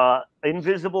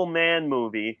 Invisible Man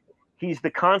movie. He's the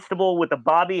constable with the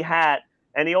bobby hat.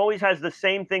 And he always has the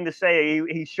same thing to say.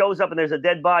 He shows up and there's a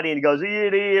dead body and he goes,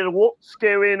 "Idiot, what's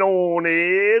going on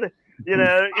here?" You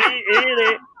know,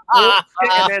 idiot.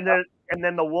 And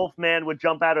then the wolf man would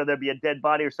jump out, or there'd be a dead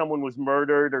body, or someone was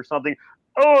murdered or something.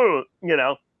 Oh, you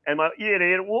know, and my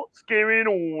idiot, what's going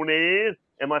on here?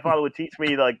 And my father would teach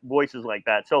me like voices like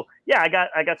that. So yeah,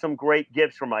 I got some great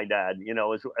gifts from my dad, you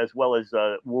know, as well as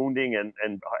wounding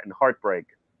and heartbreak.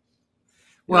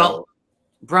 Well,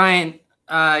 Brian,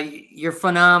 you're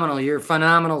phenomenal. You're a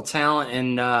phenomenal talent,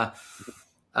 and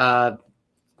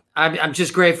I'm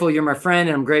just grateful you're my friend,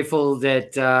 and I'm grateful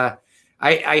that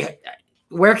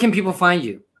where can people find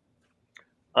you?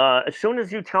 As soon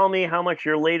as you tell me how much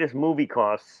your latest movie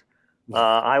costs,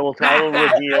 I will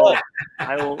reveal.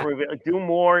 I will do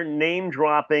more name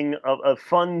dropping of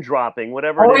fun dropping,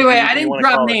 whatever. Oh, wait, I didn't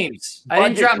drop names. I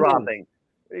didn't drop dropping.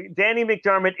 Danny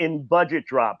McDermott in budget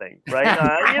dropping, right?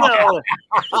 You know,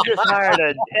 we just hired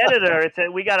an editor. It said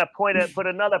we got to put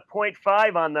another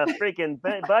 0.5 on the freaking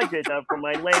budget for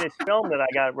my latest film that I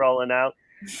got rolling out,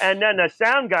 and then the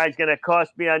sound guy's going to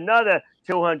cost me another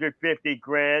 250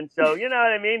 grand. So you know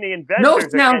what I mean. The investors. No are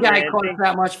sound guy getting costs antsy.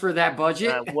 that much for that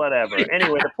budget. Whatever.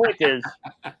 Anyway,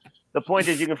 the point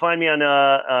is, you can find me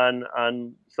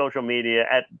on social media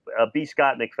at B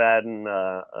Scott McFadden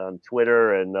on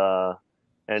Twitter and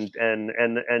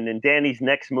in Danny's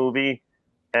next movie,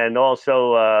 and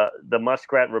also the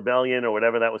Muskrat Rebellion or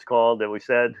whatever that was called that we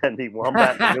said, and the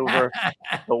Wombat Maneuver,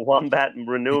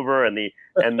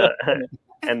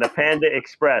 and the Panda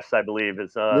Express, I believe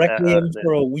is Requiem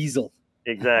for a Weasel.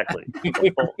 Exactly.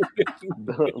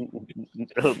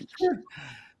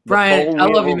 Brian, I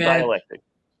love you, man. Dialectic.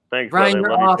 Thanks, Brian,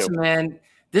 brother. you're awesome, man.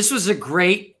 This was a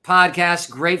great podcast,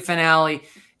 great finale.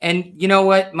 And you know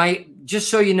what? Just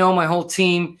so you know, my whole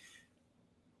team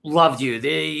loved you.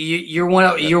 You're one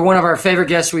of our favorite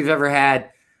guests we've ever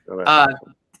had.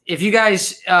 If you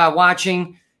guys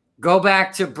watching, go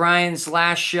back to Brian's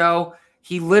last show.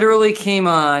 He literally came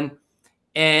on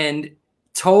and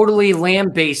totally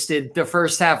lambasted the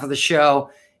first half of the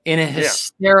show in a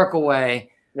hysterical way.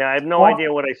 Yeah, I have no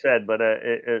idea what I said, but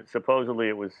supposedly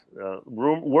it was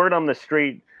word on the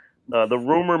street. The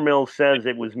rumor mill says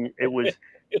it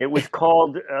was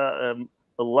called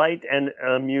light and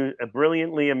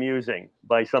brilliantly amusing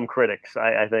by some critics,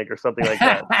 I think, or something like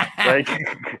that. Right?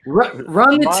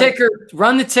 Run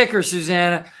the ticker,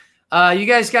 Susanna. You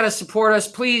guys got to support us.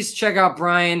 Please check out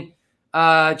Brian.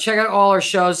 Check out all our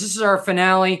shows. This is our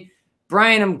finale.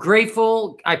 Brian, I'm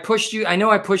grateful. I pushed you. I know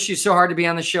I pushed you so hard to be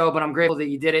on the show, but I'm grateful that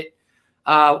you did it.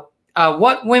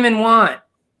 What Women Want.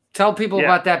 Tell people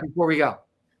about that before we go.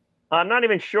 I'm not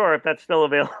even sure if that's still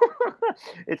available.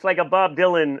 It's like a Bob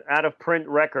Dylan out of print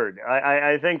record.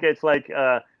 I think it's like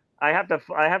I have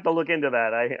to look into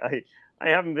that. I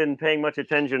haven't been paying much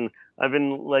attention. I've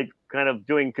been like kind of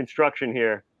doing construction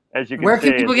here, as you can see. Where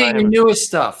can people get your newest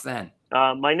stuff then?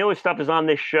 My newest stuff is on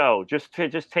this show. Just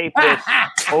tape this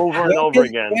over and over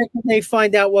again. Where can they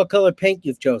find out what color paint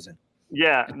you've chosen?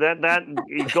 Yeah,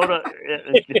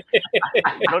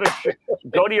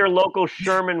 go to your local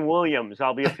Sherman Williams.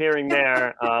 I'll be appearing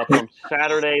there from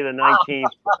Saturday the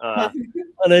 19th.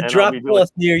 On a drop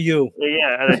cloth near you.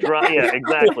 Yeah,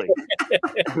 exactly.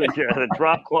 At a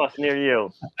drop cloth near you.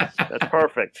 That's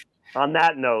perfect. On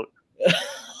that note.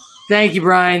 Thank you,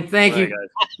 Brian. Thank you. Guys.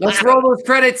 Let's roll those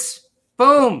credits.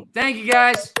 Boom. Thank you,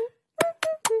 guys.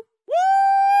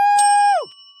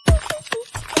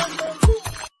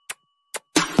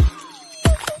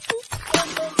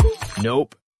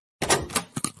 Nope.